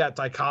just like that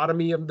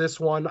dichotomy of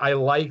this one. I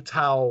liked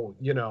how,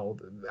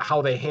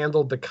 how they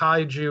handled the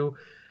kaiju.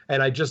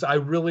 And I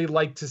really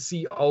like to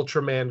see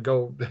Ultraman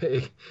go,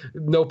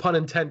 no pun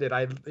intended.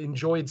 I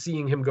enjoyed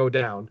seeing him go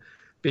down.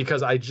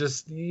 Because I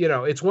just,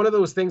 it's one of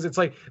those things. It's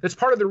like, it's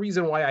part of the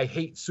reason why I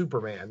hate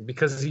Superman,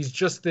 because he's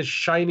just this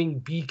shining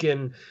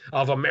beacon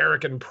of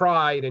American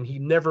pride and he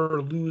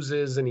never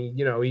loses. And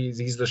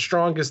he's the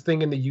strongest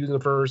thing in the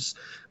universe,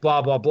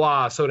 blah, blah,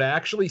 blah. So to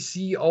actually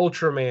see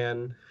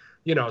Ultraman,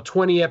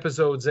 20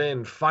 episodes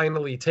in,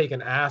 finally take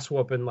an ass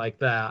whooping like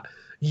that,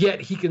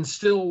 yet he can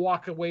still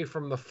walk away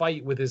from the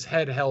fight with his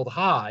head held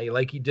high,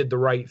 like he did the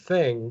right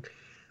thing.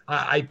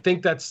 I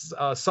think that's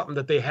something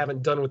that they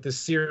haven't done with this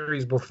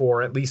series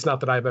before, at least not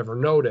that I've ever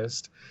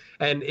noticed.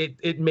 And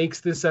it makes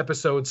this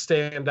episode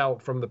stand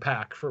out from the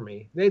pack for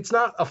me. It's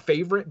not a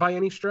favorite by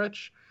any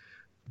stretch,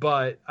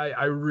 but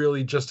I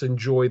really just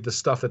enjoyed the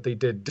stuff that they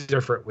did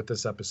different with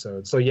this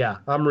episode. So yeah,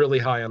 I'm really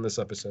high on this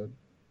episode.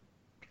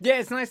 Yeah,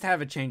 it's nice to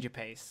have a change of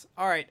pace.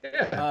 All right.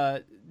 Yeah.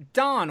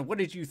 Don, what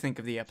did you think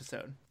of the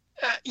episode?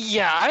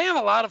 Yeah, I have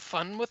a lot of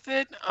fun with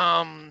it.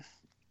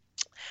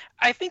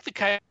 I think the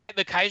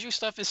kaiju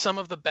stuff is some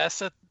of the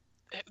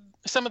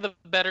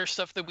better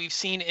stuff that we've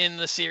seen in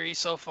the series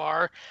so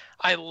far.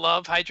 I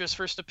love Hydra's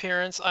first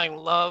appearance. I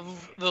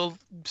love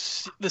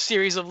the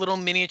series of little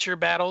miniature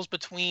battles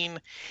between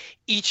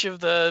each of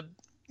the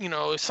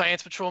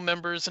Science Patrol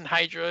members and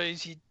Hydra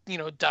as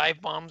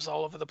dive bombs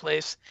all over the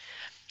place.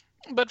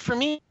 But for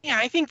me,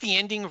 I think the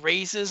ending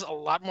raises a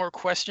lot more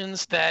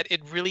questions that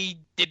it really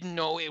didn't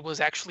know it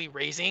was actually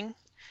raising.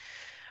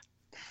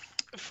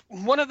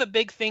 One of the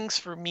big things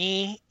for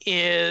me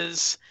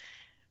is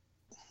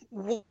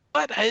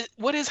what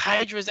is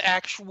Hydra's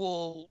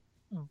actual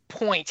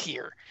point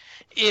here?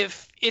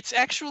 If it's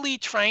actually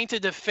trying to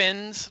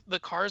defend the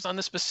cars on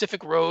the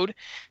specific road,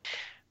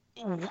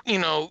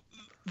 the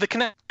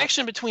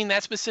connection between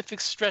that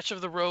specific stretch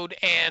of the road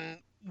and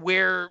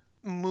where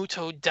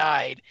Muto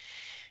died,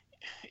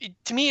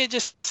 to me, it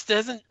just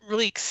doesn't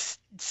really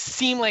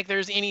seem like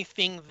there's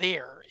anything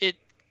there. It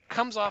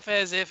comes off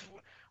as if,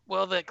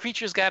 well, the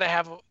creature's got to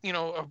have,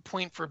 a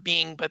point for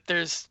being, but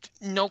there's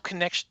no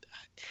connection.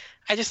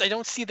 I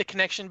don't see the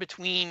connection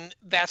between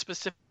that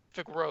specific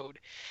road.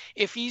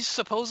 If he's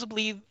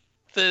supposedly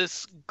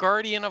this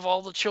guardian of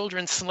all the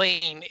children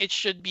slain, it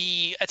should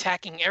be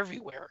attacking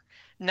everywhere,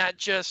 not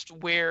just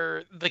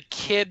where the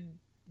kid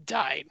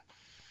died.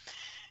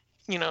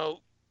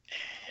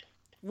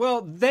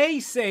 Well, they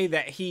say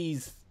that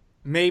he's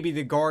maybe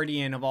the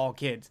guardian of all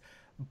kids,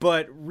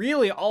 but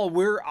really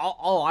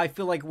all I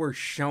feel like we're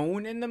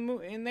shown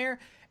in there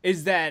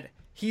is that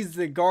he's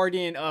the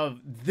guardian of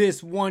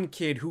this one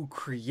kid who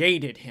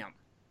created him.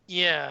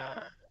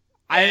 Yeah.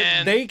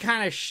 They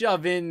kind of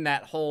shove in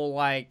that whole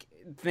like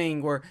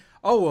thing where,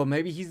 oh, well,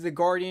 maybe he's the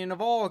guardian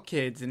of all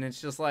kids, and it's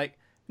just like,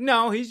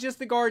 no, he's just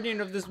the guardian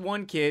of this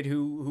one kid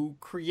who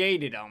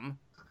created him.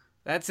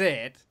 That's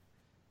it.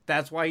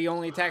 That's why he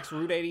only attacks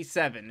Route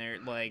 87. They're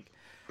like,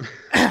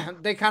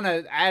 they kind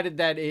of added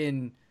that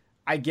in,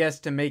 I guess,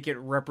 to make it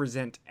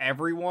represent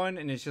everyone.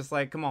 And it's just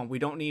like, come on, we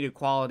don't need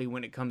equality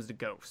when it comes to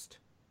Ghost.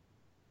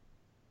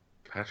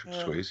 Patrick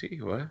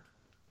Swayze? What?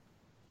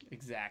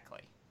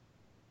 Exactly.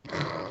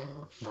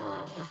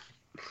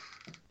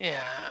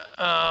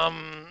 Yeah.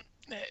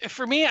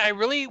 For me, I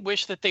really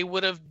wish that they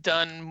would have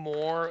done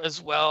more as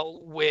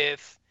well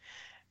with.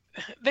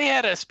 They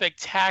had a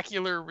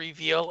spectacular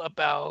reveal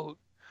about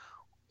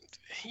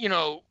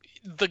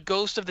the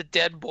ghost of the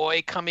dead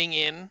boy coming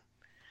in,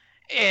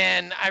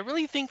 and I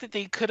really think that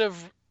they could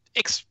have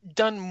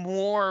done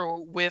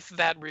more with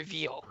that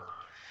reveal,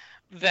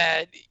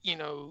 that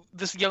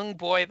this young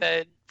boy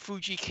that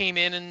Fuji came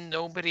in and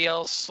nobody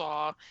else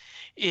saw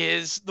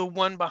is the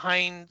one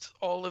behind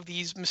all of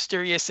these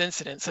mysterious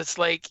incidents. It's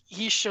like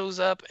he shows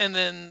up and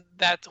then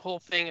that whole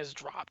thing is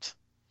dropped.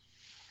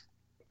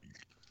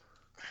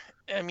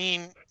 I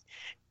mean,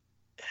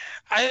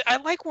 I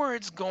like where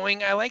it's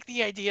going. I like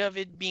the idea of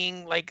it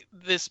being like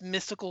this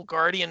mystical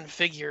guardian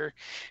figure.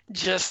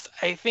 Just,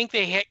 I think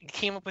they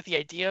came up with the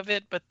idea of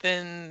it, but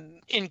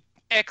then in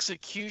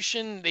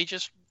execution,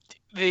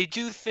 they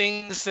do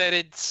things that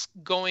it's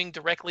going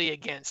directly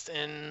against.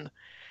 And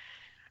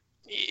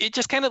it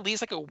just kind of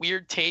leaves like a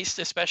weird taste,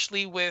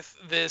 especially with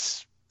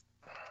this,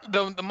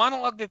 the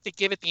monologue that they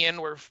give at the end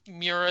where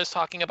Mura is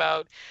talking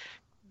about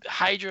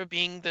Hydra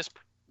being this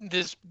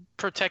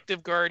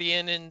protective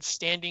guardian and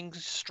standing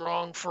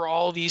strong for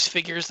all these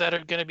figures that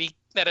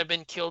have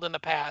been killed in the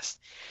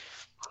past.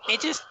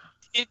 It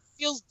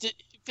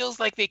feels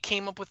like they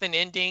came up with an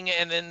ending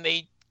and then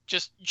they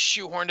just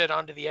shoehorned it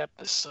onto the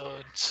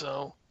episode.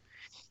 So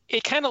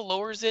it kind of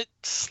lowers it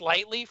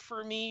slightly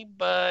for me,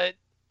 but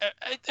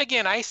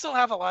again, I still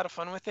have a lot of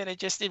fun with it.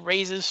 It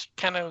raises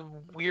kind of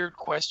weird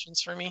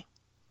questions for me.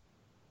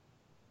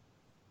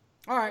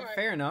 All right,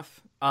 fair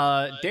enough.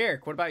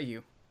 Derek, what about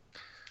you?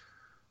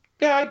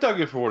 Yeah, I dug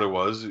it for what it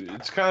was.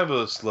 It's kind of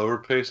a slower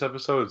pace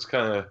episode. It's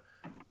kind of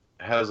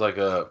has like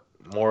a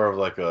more of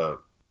like a,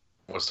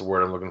 what's the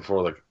word I'm looking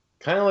for? Like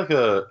kind of like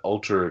a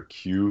Ultra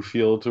Q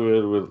feel to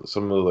it, with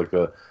some of like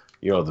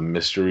the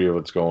mystery of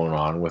what's going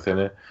on within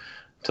it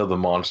till the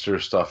monster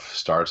stuff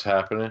starts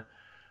happening.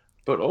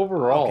 But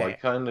overall, Okay. I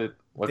kind of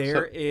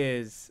There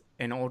is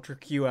an Ultra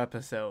Q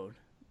episode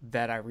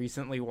that I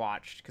recently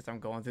watched because I'm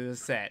going through the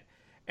set,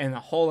 and the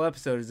whole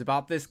episode is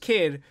about this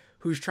kid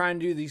who's trying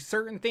to do these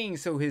certain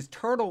things so his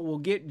turtle will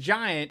get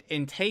giant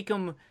and take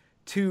him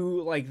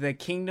to like the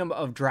kingdom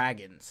of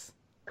dragons.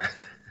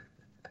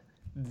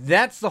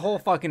 That's the whole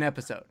fucking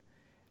episode.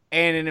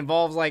 And it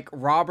involves like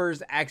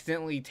robbers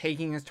accidentally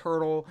taking his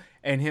turtle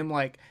and him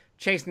like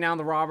chasing down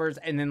the robbers,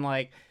 and then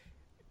like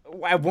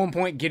at one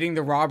point getting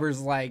the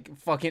robbers like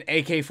fucking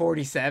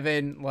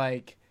AK-47.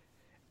 Like,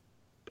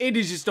 it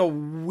is just a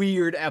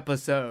weird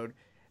episode.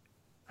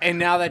 And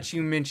now that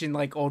you mentioned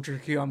like Ultra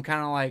Q, I'm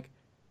kind of like,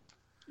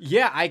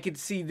 Yeah, I could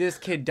see this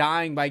kid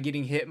dying by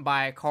getting hit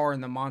by a car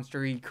and the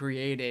monster he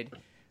created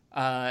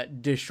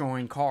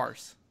destroying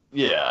cars.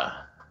 Yeah,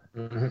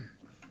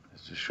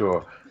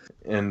 sure.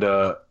 And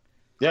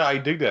yeah, I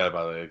dig that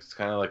about it. It's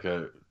kind of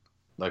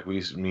like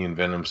me and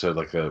Venom said,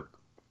 like a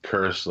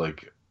curse,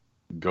 like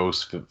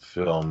ghost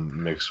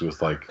film mixed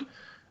with like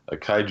a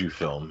kaiju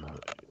film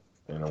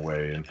in a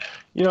way. And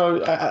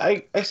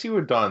I see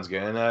where Don's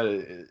getting at.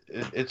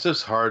 It's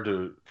just hard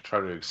to try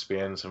to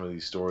expand some of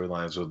these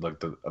storylines with like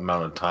the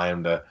amount of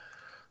time that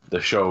the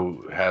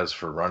show has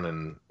for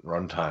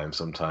runtime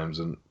sometimes.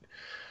 And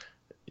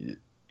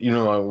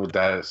with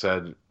that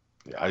said,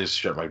 I just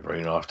shut my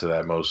brain off to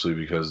that mostly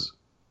because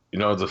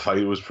the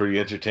fight was pretty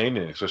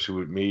entertaining, especially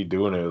with me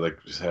doing it,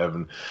 like just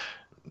having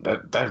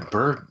that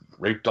bird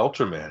raped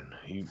Ultraman.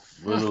 He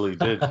literally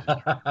did.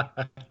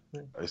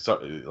 I saw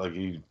like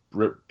he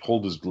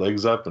pulled his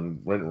legs up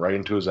and went right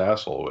into his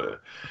asshole with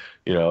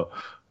it,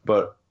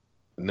 but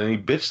and then he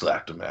bitch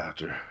slapped him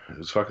after. It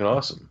was fucking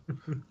awesome.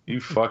 You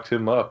fucked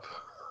him up.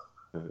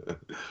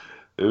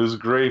 It was a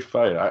great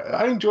fight.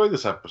 I enjoyed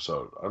this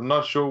episode. I'm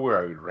not sure where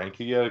I would rank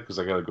it yet because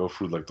I got to go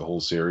through like the whole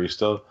series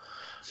still,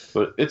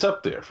 but it's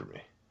up there for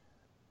me.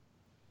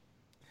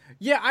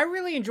 Yeah, I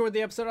really enjoyed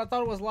the episode. I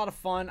thought it was a lot of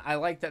fun. I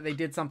liked that they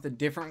did something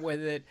different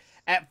with it.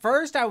 At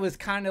first, I was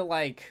kind of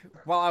like,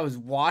 while I was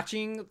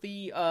watching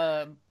the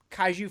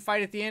kaiju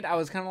fight at the end, I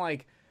was kind of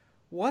like,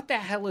 what the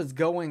hell is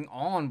going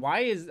on?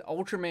 Why is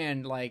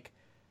Ultraman, like,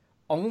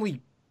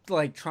 only,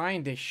 like,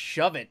 trying to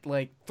shove it?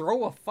 Like,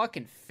 throw a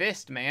fucking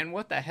fist, man.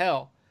 What the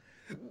hell?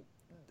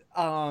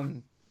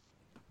 And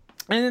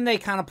then they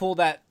kind of pull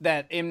that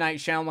M. Night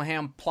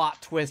Shyamalan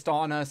plot twist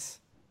on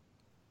us,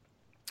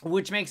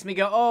 which makes me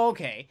go, oh,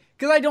 okay.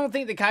 Because I don't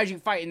think the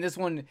kaiju fight in this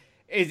one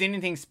is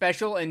anything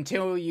special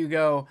until you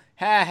go,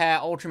 ha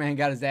ha, Ultraman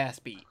got his ass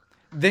beat.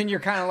 Then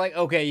you're kind of like,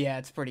 okay, yeah,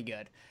 it's pretty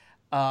good.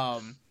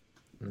 I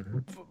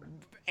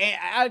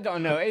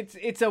don't know.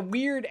 It's a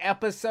weird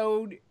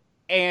episode,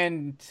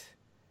 and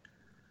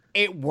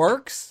it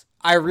works.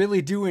 I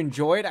really do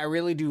enjoy it. I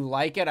really do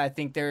like it. I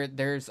think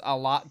there's a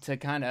lot to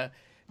kind of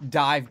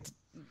dive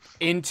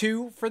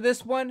into for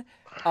this one.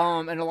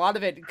 And a lot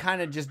of it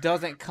kind of just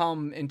doesn't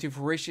come into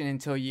fruition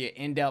until you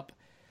end up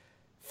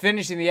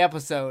finishing the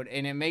episode,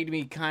 and it made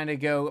me kind of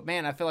go,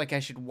 man, I feel like I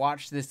should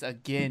watch this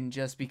again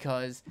just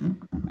because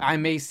I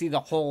may see the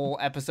whole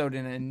episode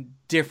in a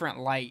different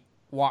light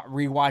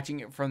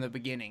rewatching it from the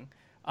beginning.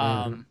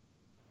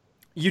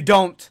 You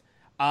don't,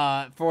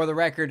 for the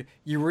record,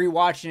 you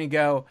rewatch it and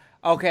go,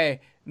 okay,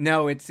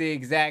 no, it's the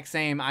exact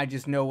same. I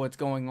just know what's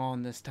going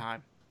on this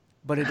time,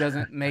 but it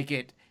doesn't make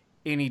it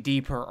any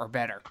deeper or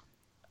better.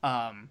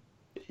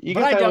 You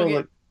get that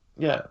with,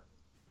 yeah.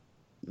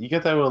 You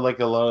get that with like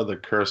a lot of the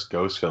cursed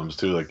ghost films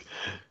too. Like,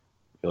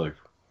 you're like,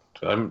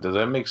 does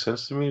that make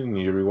sense to me? And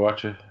you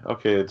rewatch it,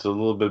 okay, it's a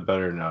little bit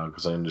better now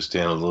because I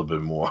understand a little bit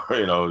more.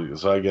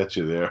 So I get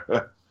you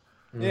there.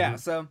 Yeah.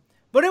 So,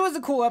 but it was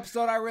a cool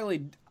episode. I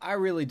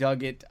really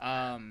dug it.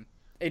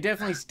 It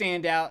definitely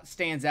stands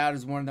out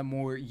as one of the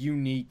more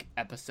unique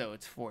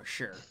episodes for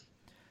sure.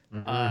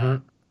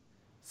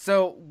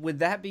 So with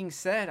that being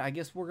said, I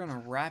guess we're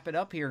gonna wrap it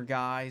up here,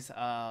 guys.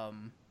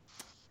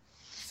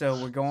 So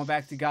we're going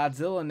back to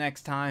Godzilla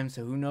next time.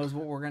 So who knows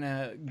what we're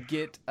gonna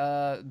get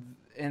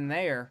in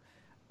there.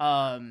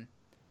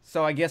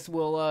 So I guess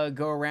we'll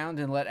go around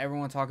and let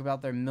everyone talk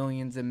about their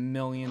millions and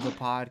millions of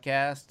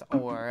podcasts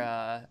or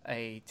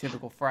a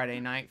typical Friday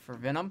night for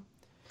Venom.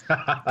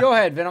 Go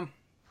ahead, Venom.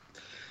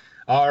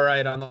 All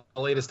right, on the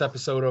latest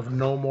episode of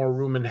No More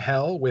Room in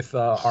Hell with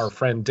our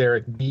friend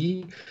Derek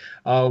B,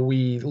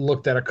 we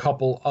looked at a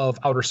couple of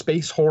outer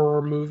space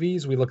horror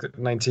movies. We looked at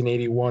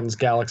 1981's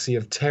Galaxy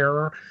of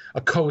Terror,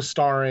 a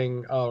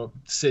co-starring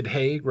Sid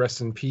Haig,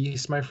 rest in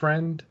peace, my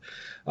friend.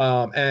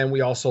 And we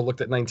also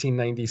looked at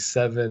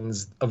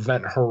 1997's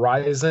Event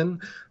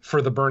Horizon.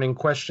 For the Burning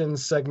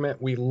Questions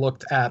segment, we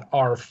looked at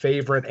our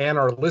favorite and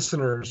our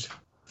listeners'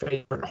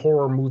 favorite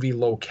horror movie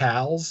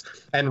locales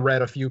and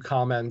read a few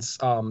comments,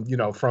 from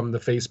the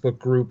Facebook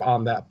group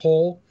on that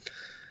poll.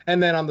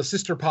 And then on the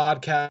sister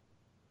podcast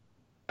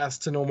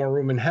to No More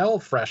Room in Hell,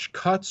 Fresh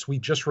Cuts, we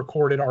just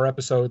recorded our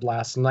episode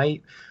last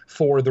night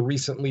for the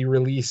recently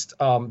released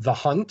The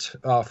Hunt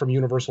from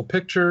Universal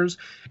Pictures.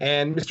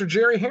 And Mr.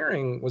 Jerry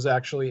Herring was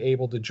actually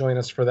able to join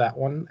us for that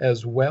one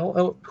as well.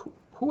 Oh,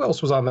 who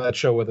else was on that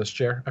show with us,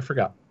 Jer? I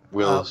forgot.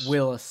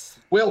 Willis.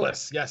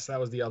 Yes, that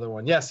was the other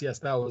one. Yes,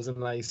 that was a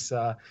nice,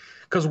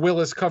 because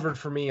Willis covered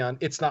for me on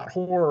It's Not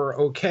Horror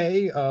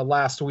Okay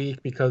last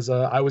week because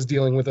I was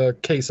dealing with a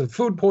case of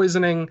food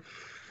poisoning,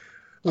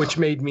 which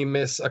made me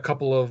miss a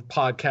couple of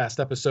podcast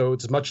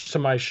episodes, much to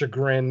my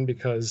chagrin,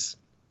 because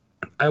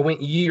I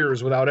went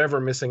years without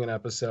ever missing an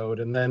episode.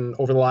 And then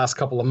over the last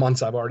couple of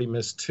months, I've already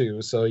missed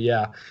 2. So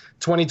yeah,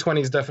 2020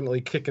 is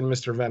definitely kicking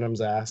Mr.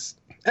 Venom's ass.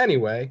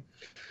 Anyway,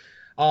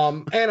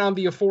 And on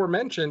the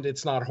aforementioned,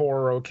 It's Not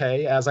Horror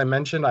Okay. As I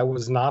mentioned, I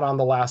was not on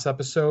the last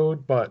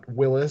episode, but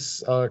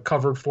Willis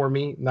covered for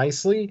me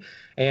nicely.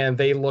 And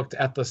they looked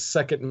at the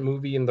second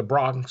movie in the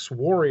Bronx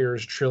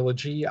Warriors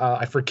trilogy.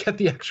 I forget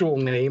the actual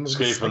name of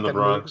Escape from the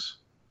Bronx.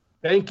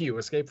 Thank you.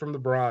 Escape from the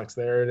Bronx.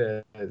 There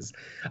it is.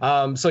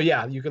 So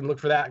yeah, you can look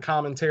for that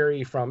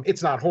commentary from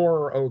It's Not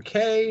Horror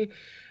Okay.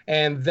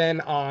 And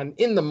then on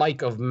In the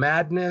Mic of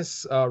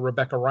Madness,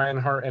 Rebecca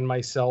Reinhart and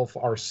myself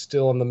are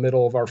still in the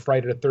middle of our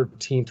Friday the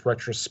 13th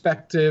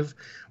retrospective.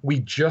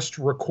 We just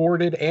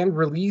recorded and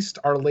released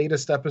our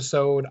latest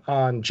episode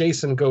on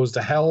Jason Goes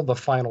to Hell, The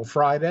Final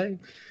Friday,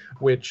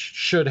 which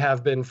should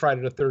have been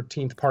Friday the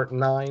 13th Part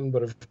 9.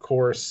 But of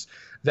course,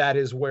 that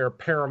is where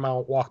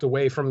Paramount walked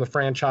away from the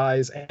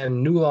franchise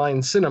and New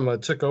Line Cinema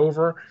took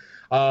over.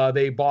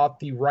 They bought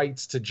the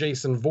rights to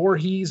Jason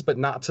Voorhees, but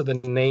not to the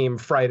name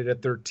Friday the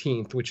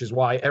 13th, which is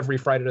why every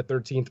Friday the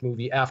 13th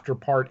movie after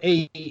Part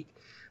 8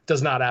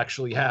 does not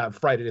actually have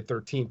Friday the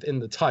 13th in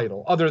the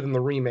title, other than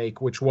the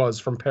remake, which was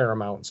from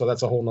Paramount. So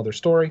that's a whole nother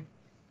story.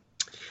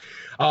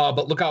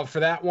 But look out for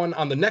that one.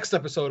 On the next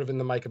episode of In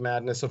the Mic of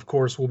Madness, of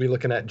course, we'll be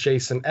looking at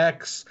Jason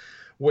X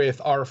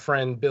with our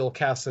friend Bill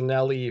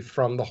Casanelli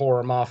from the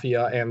Horror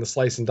Mafia and the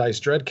Slice and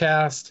Dice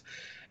Dreadcast.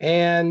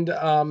 And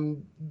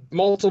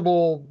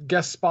multiple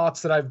guest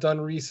spots that I've done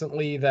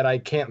recently that I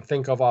can't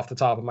think of off the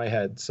top of my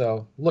head.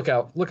 So look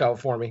out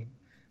for me.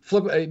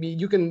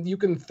 You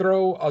can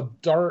throw a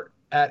dart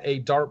at a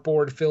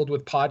dartboard filled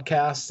with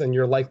podcasts, and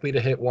you're likely to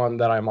hit one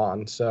that I'm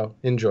on. So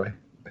enjoy.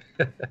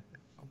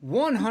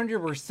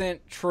 100%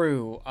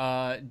 true.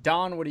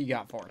 Don, what do you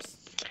got for us?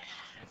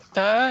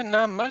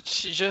 Not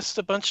much. Just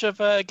a bunch of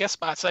guest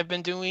spots. I've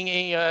been doing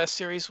a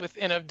series with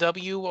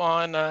NFW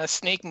on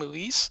snake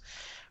movies.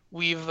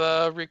 We've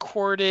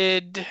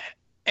recorded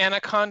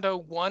Anaconda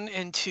 1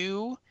 and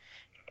 2,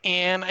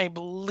 and I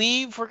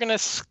believe I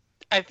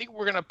think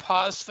we're gonna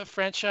pause the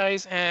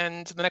franchise,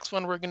 and the next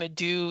one we're gonna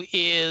do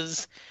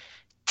is,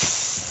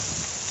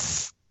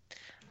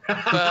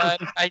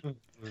 but I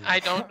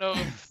don't know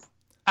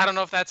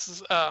if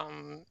that's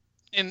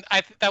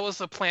that was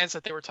the plans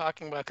that they were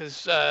talking about,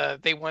 because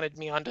they wanted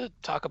me on to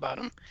talk about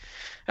them.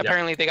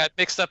 Apparently, they got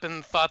mixed up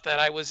and thought that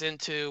I was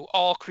into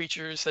all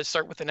creatures that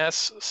start with an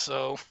S.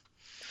 So.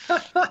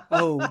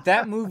 Oh,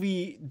 that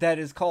movie that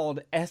is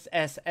called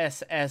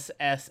SSSSSSS.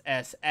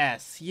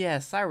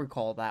 Yes, I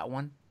recall that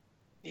one.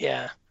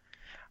 Yeah.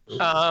 We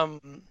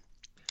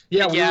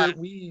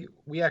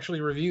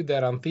actually reviewed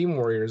that on Theme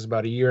Warriors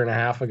about a year and a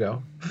half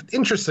ago.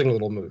 Interesting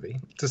little movie,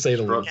 to say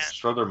the least.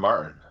 Strother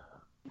Martin.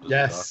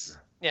 Yes.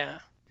 Yeah.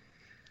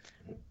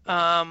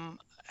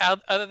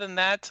 Other than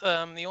that,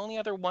 the only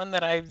other one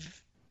that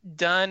I've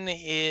done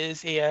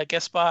is a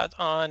guest spot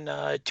on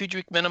 2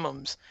 Drink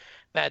Minimums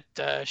that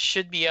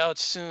should be out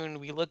soon.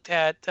 We looked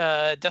at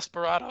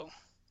Desperado.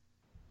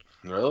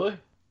 Really?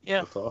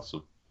 Yeah. That's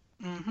awesome.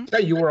 Mm-hmm. Yeah,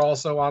 you were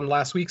also on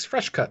last week's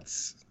Fresh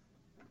Cuts.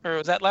 Or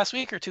was that last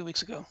week or 2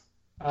 weeks ago?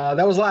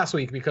 That was last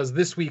week, because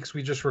this week's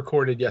we just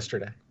recorded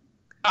yesterday.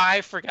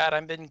 I forgot.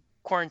 I've been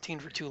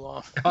quarantined for too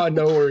long. Oh,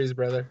 no worries,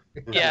 brother.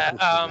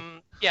 Yeah.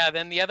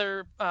 Then the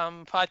other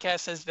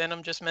podcast, as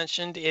Venom just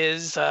mentioned,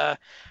 is on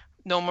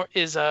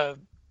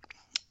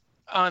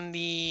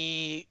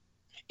the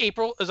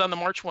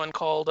March one,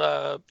 called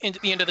Into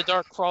the End of the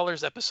Dark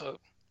Crawlers episode.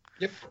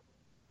 Yep.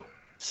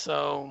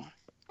 So.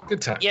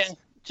 Good times. Yeah,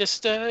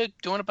 just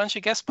doing a bunch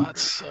of guest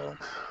spots. So.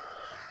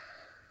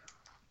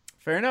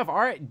 Fair enough. All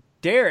right,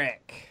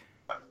 Derek.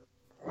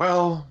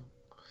 Well,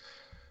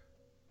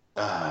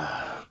 what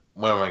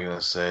am I going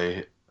to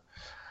say?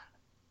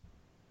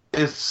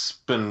 It's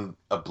been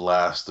a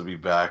blast to be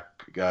back,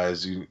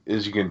 guys.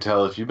 As you can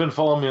tell, if you've been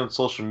following me on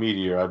social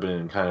media, I've been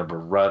in kind of a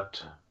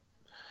rut.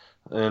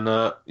 And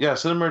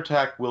Cinema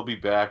Attack will be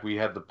back. We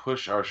had to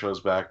push our shows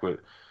back with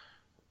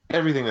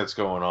everything that's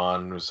going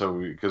on,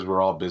 because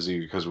we're all busy,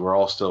 because we're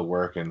all still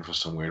working for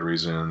some weird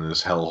reason in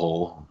this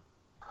hellhole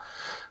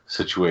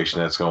situation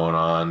that's going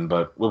on.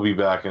 But we'll be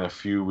back in a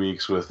few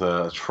weeks with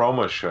a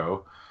trauma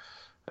show,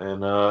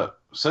 and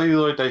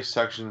Celluloid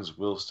Dissections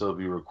will still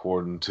be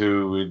recording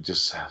too. We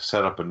just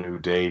set up a new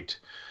date,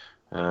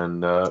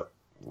 and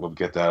we'll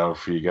get that out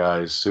for you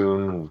guys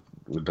soon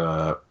with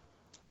the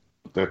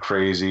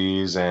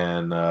Crazies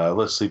and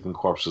Let's Sleeping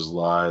Corpses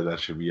Live.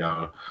 That should be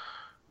out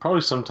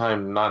probably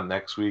sometime, not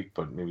next week,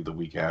 but maybe the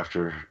week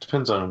after.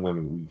 Depends on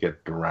when we get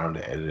around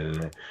to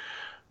editing it.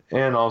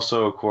 And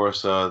also, of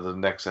course, the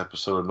next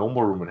episode of No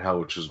More Room in Hell,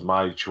 which is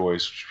my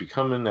choice, which will be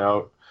coming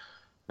out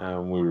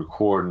when we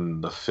record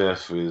on the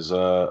 5th, is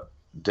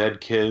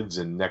Dead Kids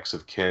and Next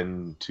of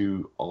Kin,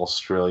 2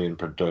 Australian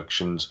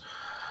productions.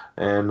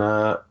 And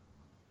and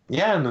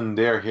then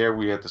here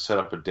we had to set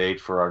up a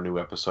date for our new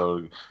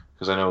episode,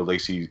 because I know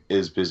Lacey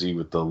is busy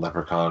with the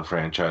Leprechaun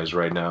franchise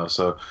right now.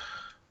 So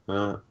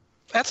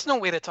that's no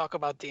way to talk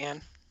about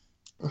Dan.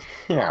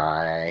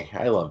 Yeah,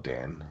 I love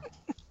Dan.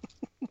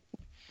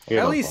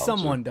 At least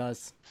someone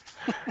does.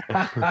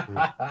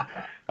 I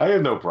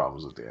have no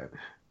problems with Dan,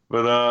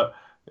 but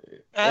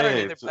I don't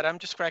either. But I'm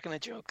just cracking a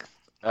joke.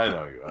 I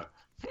know you are.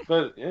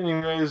 But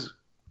anyways,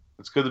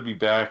 it's good to be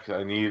back.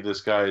 I needed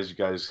this, guys. You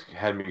guys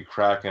had me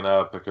cracking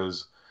up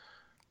because,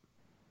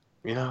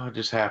 it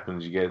just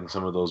happens. You get in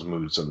some of those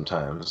moods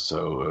sometimes.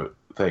 So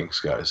thanks,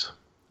 guys.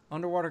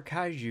 Underwater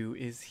Kaiju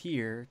is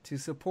here to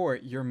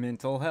support your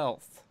mental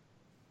health.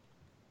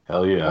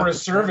 Hell yeah. We're a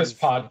service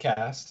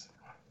podcast.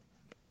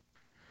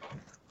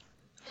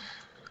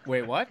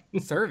 Wait, what?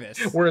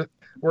 Service? We're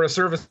a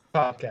service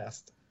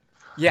podcast.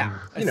 Yeah.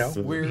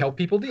 We help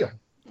people deal.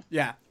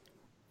 Yeah.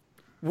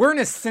 We're an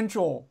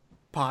essential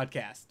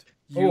podcast.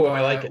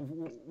 I like it.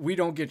 We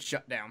don't get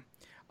shut down.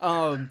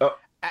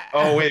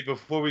 Wait,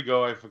 before we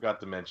go, I forgot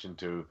to mention,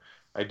 too,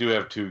 I do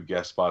have 2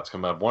 guest spots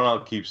coming up. One I'll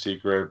keep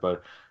secret,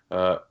 but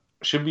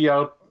should be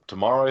out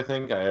tomorrow, I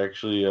think. I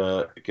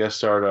actually guest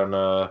starred on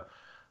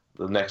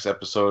the next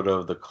episode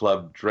of the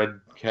Club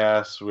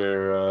Dreadcast,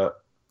 where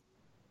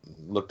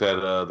looked at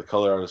The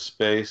Color Out of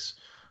Space.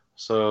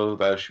 So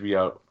that should be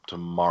out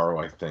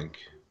tomorrow, I think.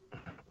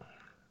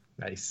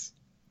 Nice.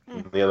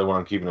 The other one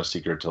I'm keeping a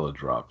secret till it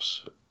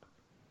drops.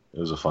 It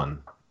was a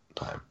fun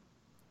time.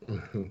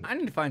 I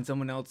need to find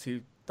someone else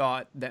who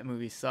thought that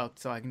movie sucked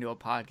so I can do a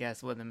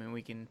podcast with them and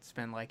we can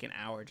spend like an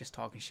hour just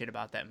talking shit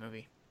about that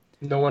movie.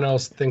 No one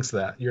else thinks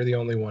that. You're the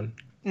only one.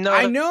 No,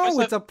 I know,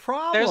 it's a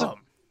problem.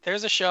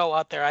 There's a show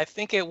out there. I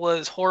think it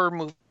was Horror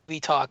Movie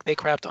Talk. They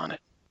crapped on it.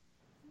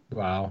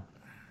 Wow.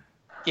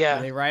 Yeah.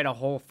 They write a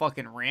whole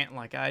fucking rant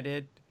like I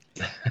did.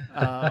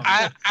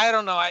 I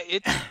don't know.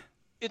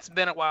 It's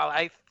been a while.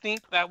 I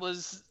think it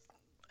was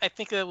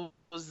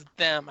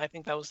them. I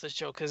think that was the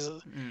show because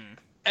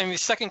I mean,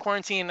 second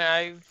quarantine,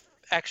 I've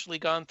actually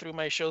gone through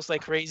my shows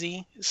like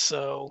crazy,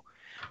 so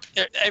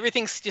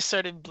everything's just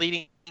started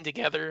bleeding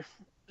together.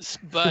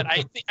 But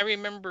I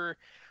remember,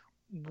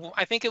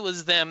 I think it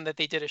was them that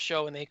they did a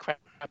show and they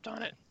crapped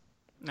on it.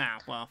 Nah,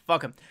 well,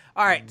 fuck them.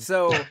 All right,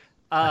 so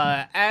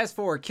as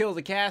for Kill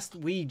the Cast,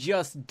 we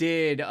just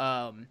did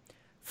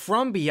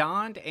From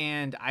Beyond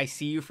and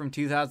ICU from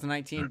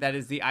 2019. That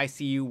is the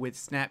ICU with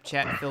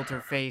Snapchat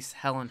filter face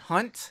Helen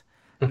Hunt,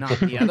 not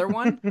the other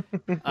one.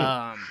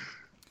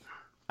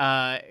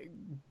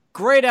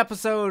 Great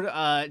episode.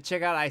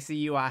 Check out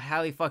ICU. I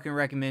highly fucking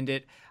recommend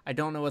it. I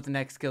don't know what the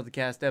next Kill the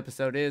Cast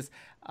episode is.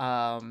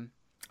 I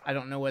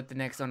don't know what the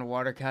next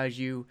Underwater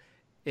Kaiju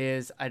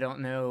is. I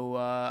don't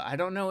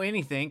know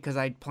anything because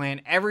I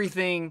plan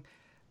everything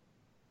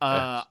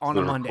on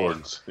a Monday.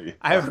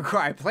 I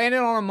plan it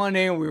on a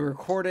Monday and we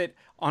record it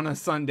on a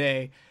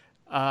Sunday.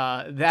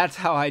 That's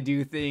how I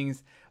do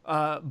things.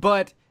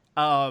 But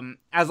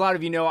as a lot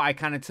of you know, I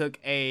kind of took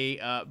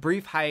a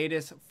brief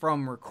hiatus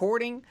from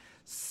recording,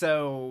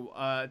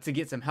 so to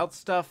get some health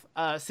stuff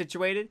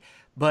situated.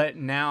 But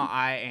now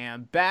I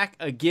am back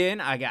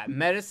again. I got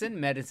medicine.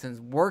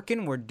 Medicine's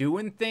working. We're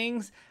doing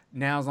things.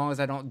 Now, as long as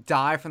I don't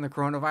die from the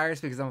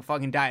coronavirus because I'm a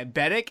fucking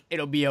diabetic,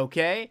 it'll be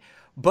okay.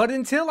 But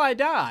until I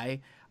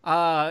die,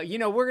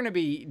 we're going to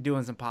be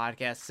doing some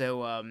podcasts.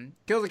 So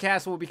Kill the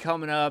Cast will be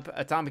coming up.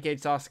 Atomic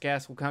Age Sauce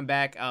Cast will come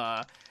back.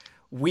 Venom,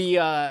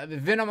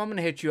 I'm going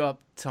to hit you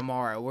up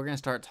tomorrow. We're going to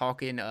start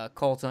talking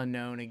Cult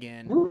Unknown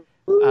again.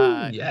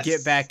 Yes.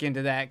 Get back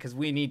into that because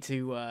we need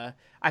to...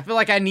 I feel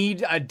like I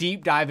need a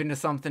deep dive into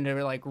something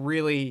to like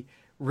really,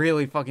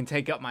 really fucking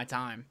take up my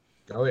time.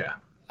 Oh, yeah.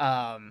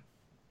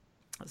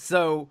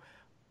 So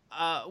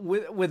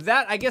with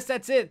that, I guess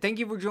that's it. Thank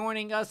you for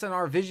joining us on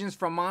our Visions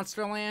from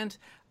Monsterland.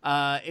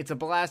 It's a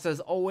blast as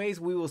always.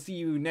 We will see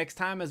you next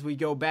time as we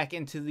go back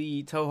into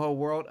the Toho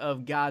world of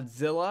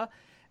Godzilla.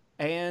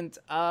 And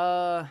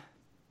I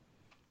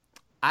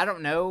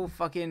don't know,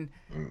 fucking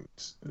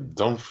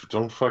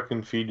don't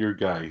fucking feed your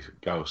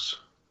Gauss.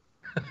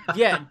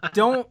 Yeah,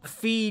 don't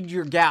feed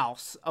your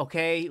Gauss,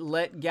 okay?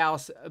 Let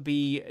Gauss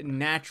be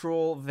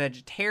natural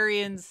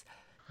vegetarians.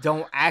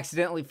 Don't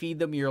accidentally feed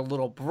them your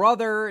little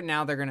brother.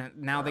 Now they got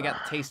the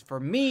taste for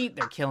meat.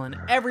 They're killing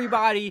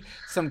everybody.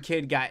 Some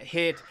kid got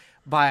hit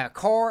by a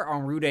car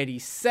on Route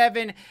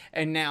 87,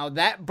 and now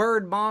that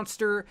bird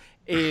monster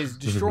is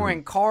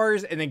destroying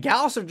cars, and the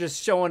Gauss are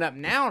just showing up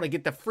now to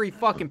get the free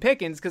fucking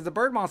pickings because the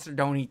bird monster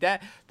don't eat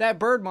that. That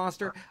bird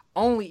monster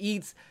only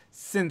eats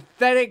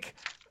synthetic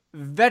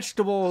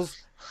vegetables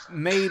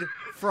made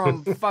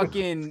from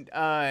fucking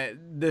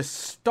the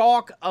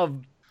stalk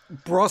of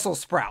Brussels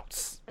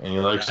sprouts. And he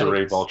likes to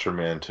rape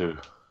Ultraman too.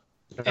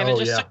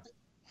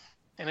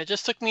 And it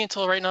just took me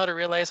until right now to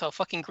realize how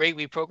fucking great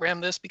we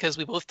programmed this because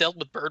we both dealt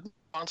with bird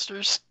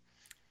monsters.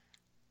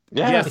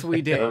 Yeah, yes,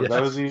 we did.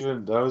 That was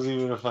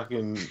even a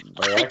fucking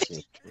by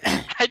accident.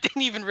 I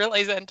didn't even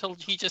realize that until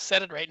he just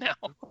said it right now.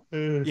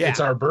 Yeah.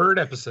 It's our bird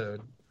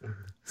episode.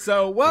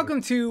 So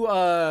welcome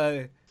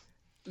to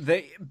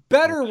the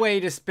better way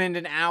to spend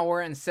an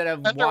hour instead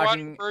of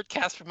watching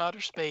Birdcast from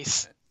outer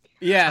space.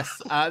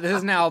 Yes, this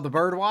is now the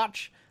Bird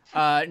Watch.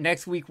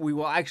 Next week we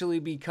will actually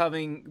be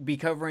covering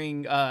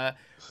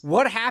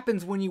what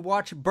happens when you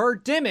watch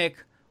Birdemic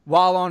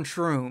while on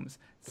shrooms.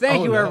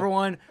 Thank you,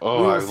 everyone. We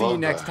will see you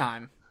next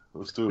time.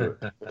 Let's do it.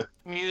 I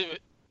mean,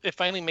 it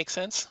finally makes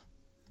sense.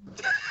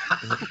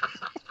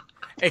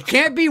 It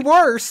can't be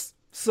worse,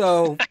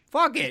 so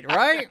fuck it,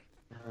 right?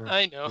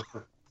 I know.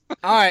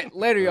 All right,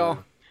 later, y'all.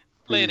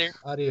 Later.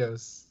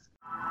 Adios.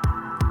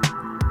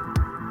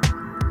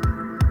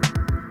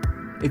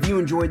 If you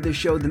enjoyed this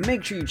show, then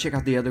make sure you check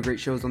out the other great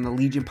shows on the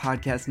Legion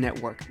Podcast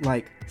Network,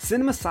 like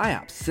Cinema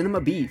Psyops, Cinema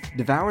Beef,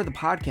 Devour the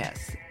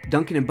Podcast,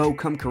 Duncan and Bo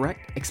Come Correct,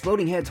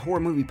 Exploding Heads Horror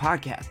Movie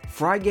Podcast,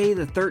 Friday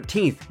the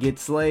 13th, Get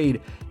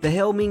Slayed, The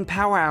Helming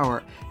Power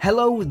Hour,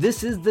 Hello,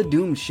 This is the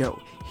Doom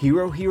Show,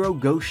 Hero Hero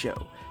Go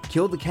Show,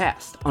 Kill the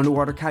Cast,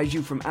 Underwater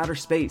Kaiju from Outer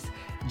Space,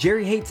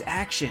 Jerry Hates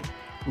Action,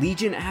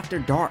 Legion After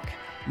Dark,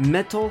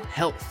 Mental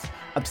Health,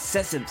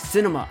 Obsessive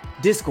Cinema,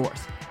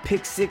 Discourse,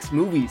 Pick Six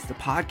Movies, the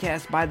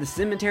podcast by The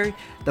Cemetery,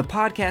 the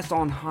podcast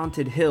on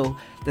Haunted Hill,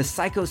 the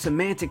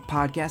Psychosemantic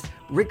Podcast,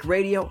 Rick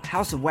Radio,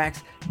 House of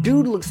Wax,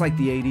 Dude Looks Like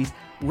the 80s,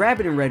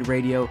 Rabbit and Red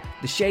Radio,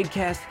 the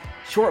Shadecast,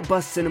 Short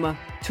Bus Cinema,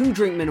 2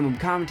 Drink Minimum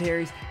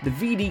Commentaries, the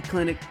VD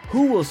Clinic,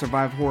 Who Will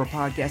Survive Horror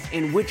Podcast,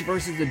 and Witch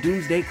vs. the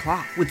Doomsday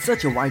Clock. With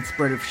such a wide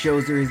spread of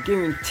shows, there is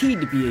guaranteed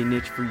to be a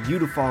niche for you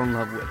to fall in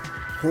love with.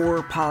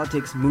 Horror,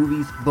 politics,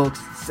 movies, books,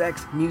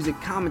 sex, music,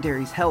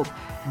 commentaries, health,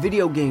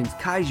 video games,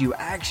 kaiju,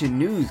 action,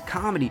 news,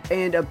 comedy,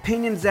 and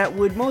opinions that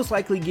would most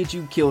likely get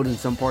you killed in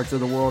some parts of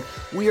the world.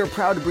 We are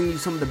proud to bring you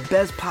some of the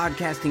best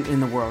podcasting in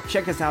the world.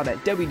 Check us out at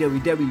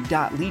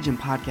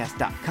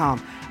www.legionpodcast.com,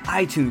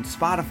 iTunes,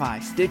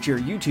 Spotify, Stitcher,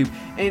 YouTube,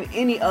 and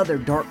any other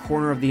dark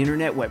corner of the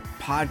internet where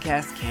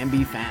podcasts can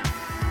be found.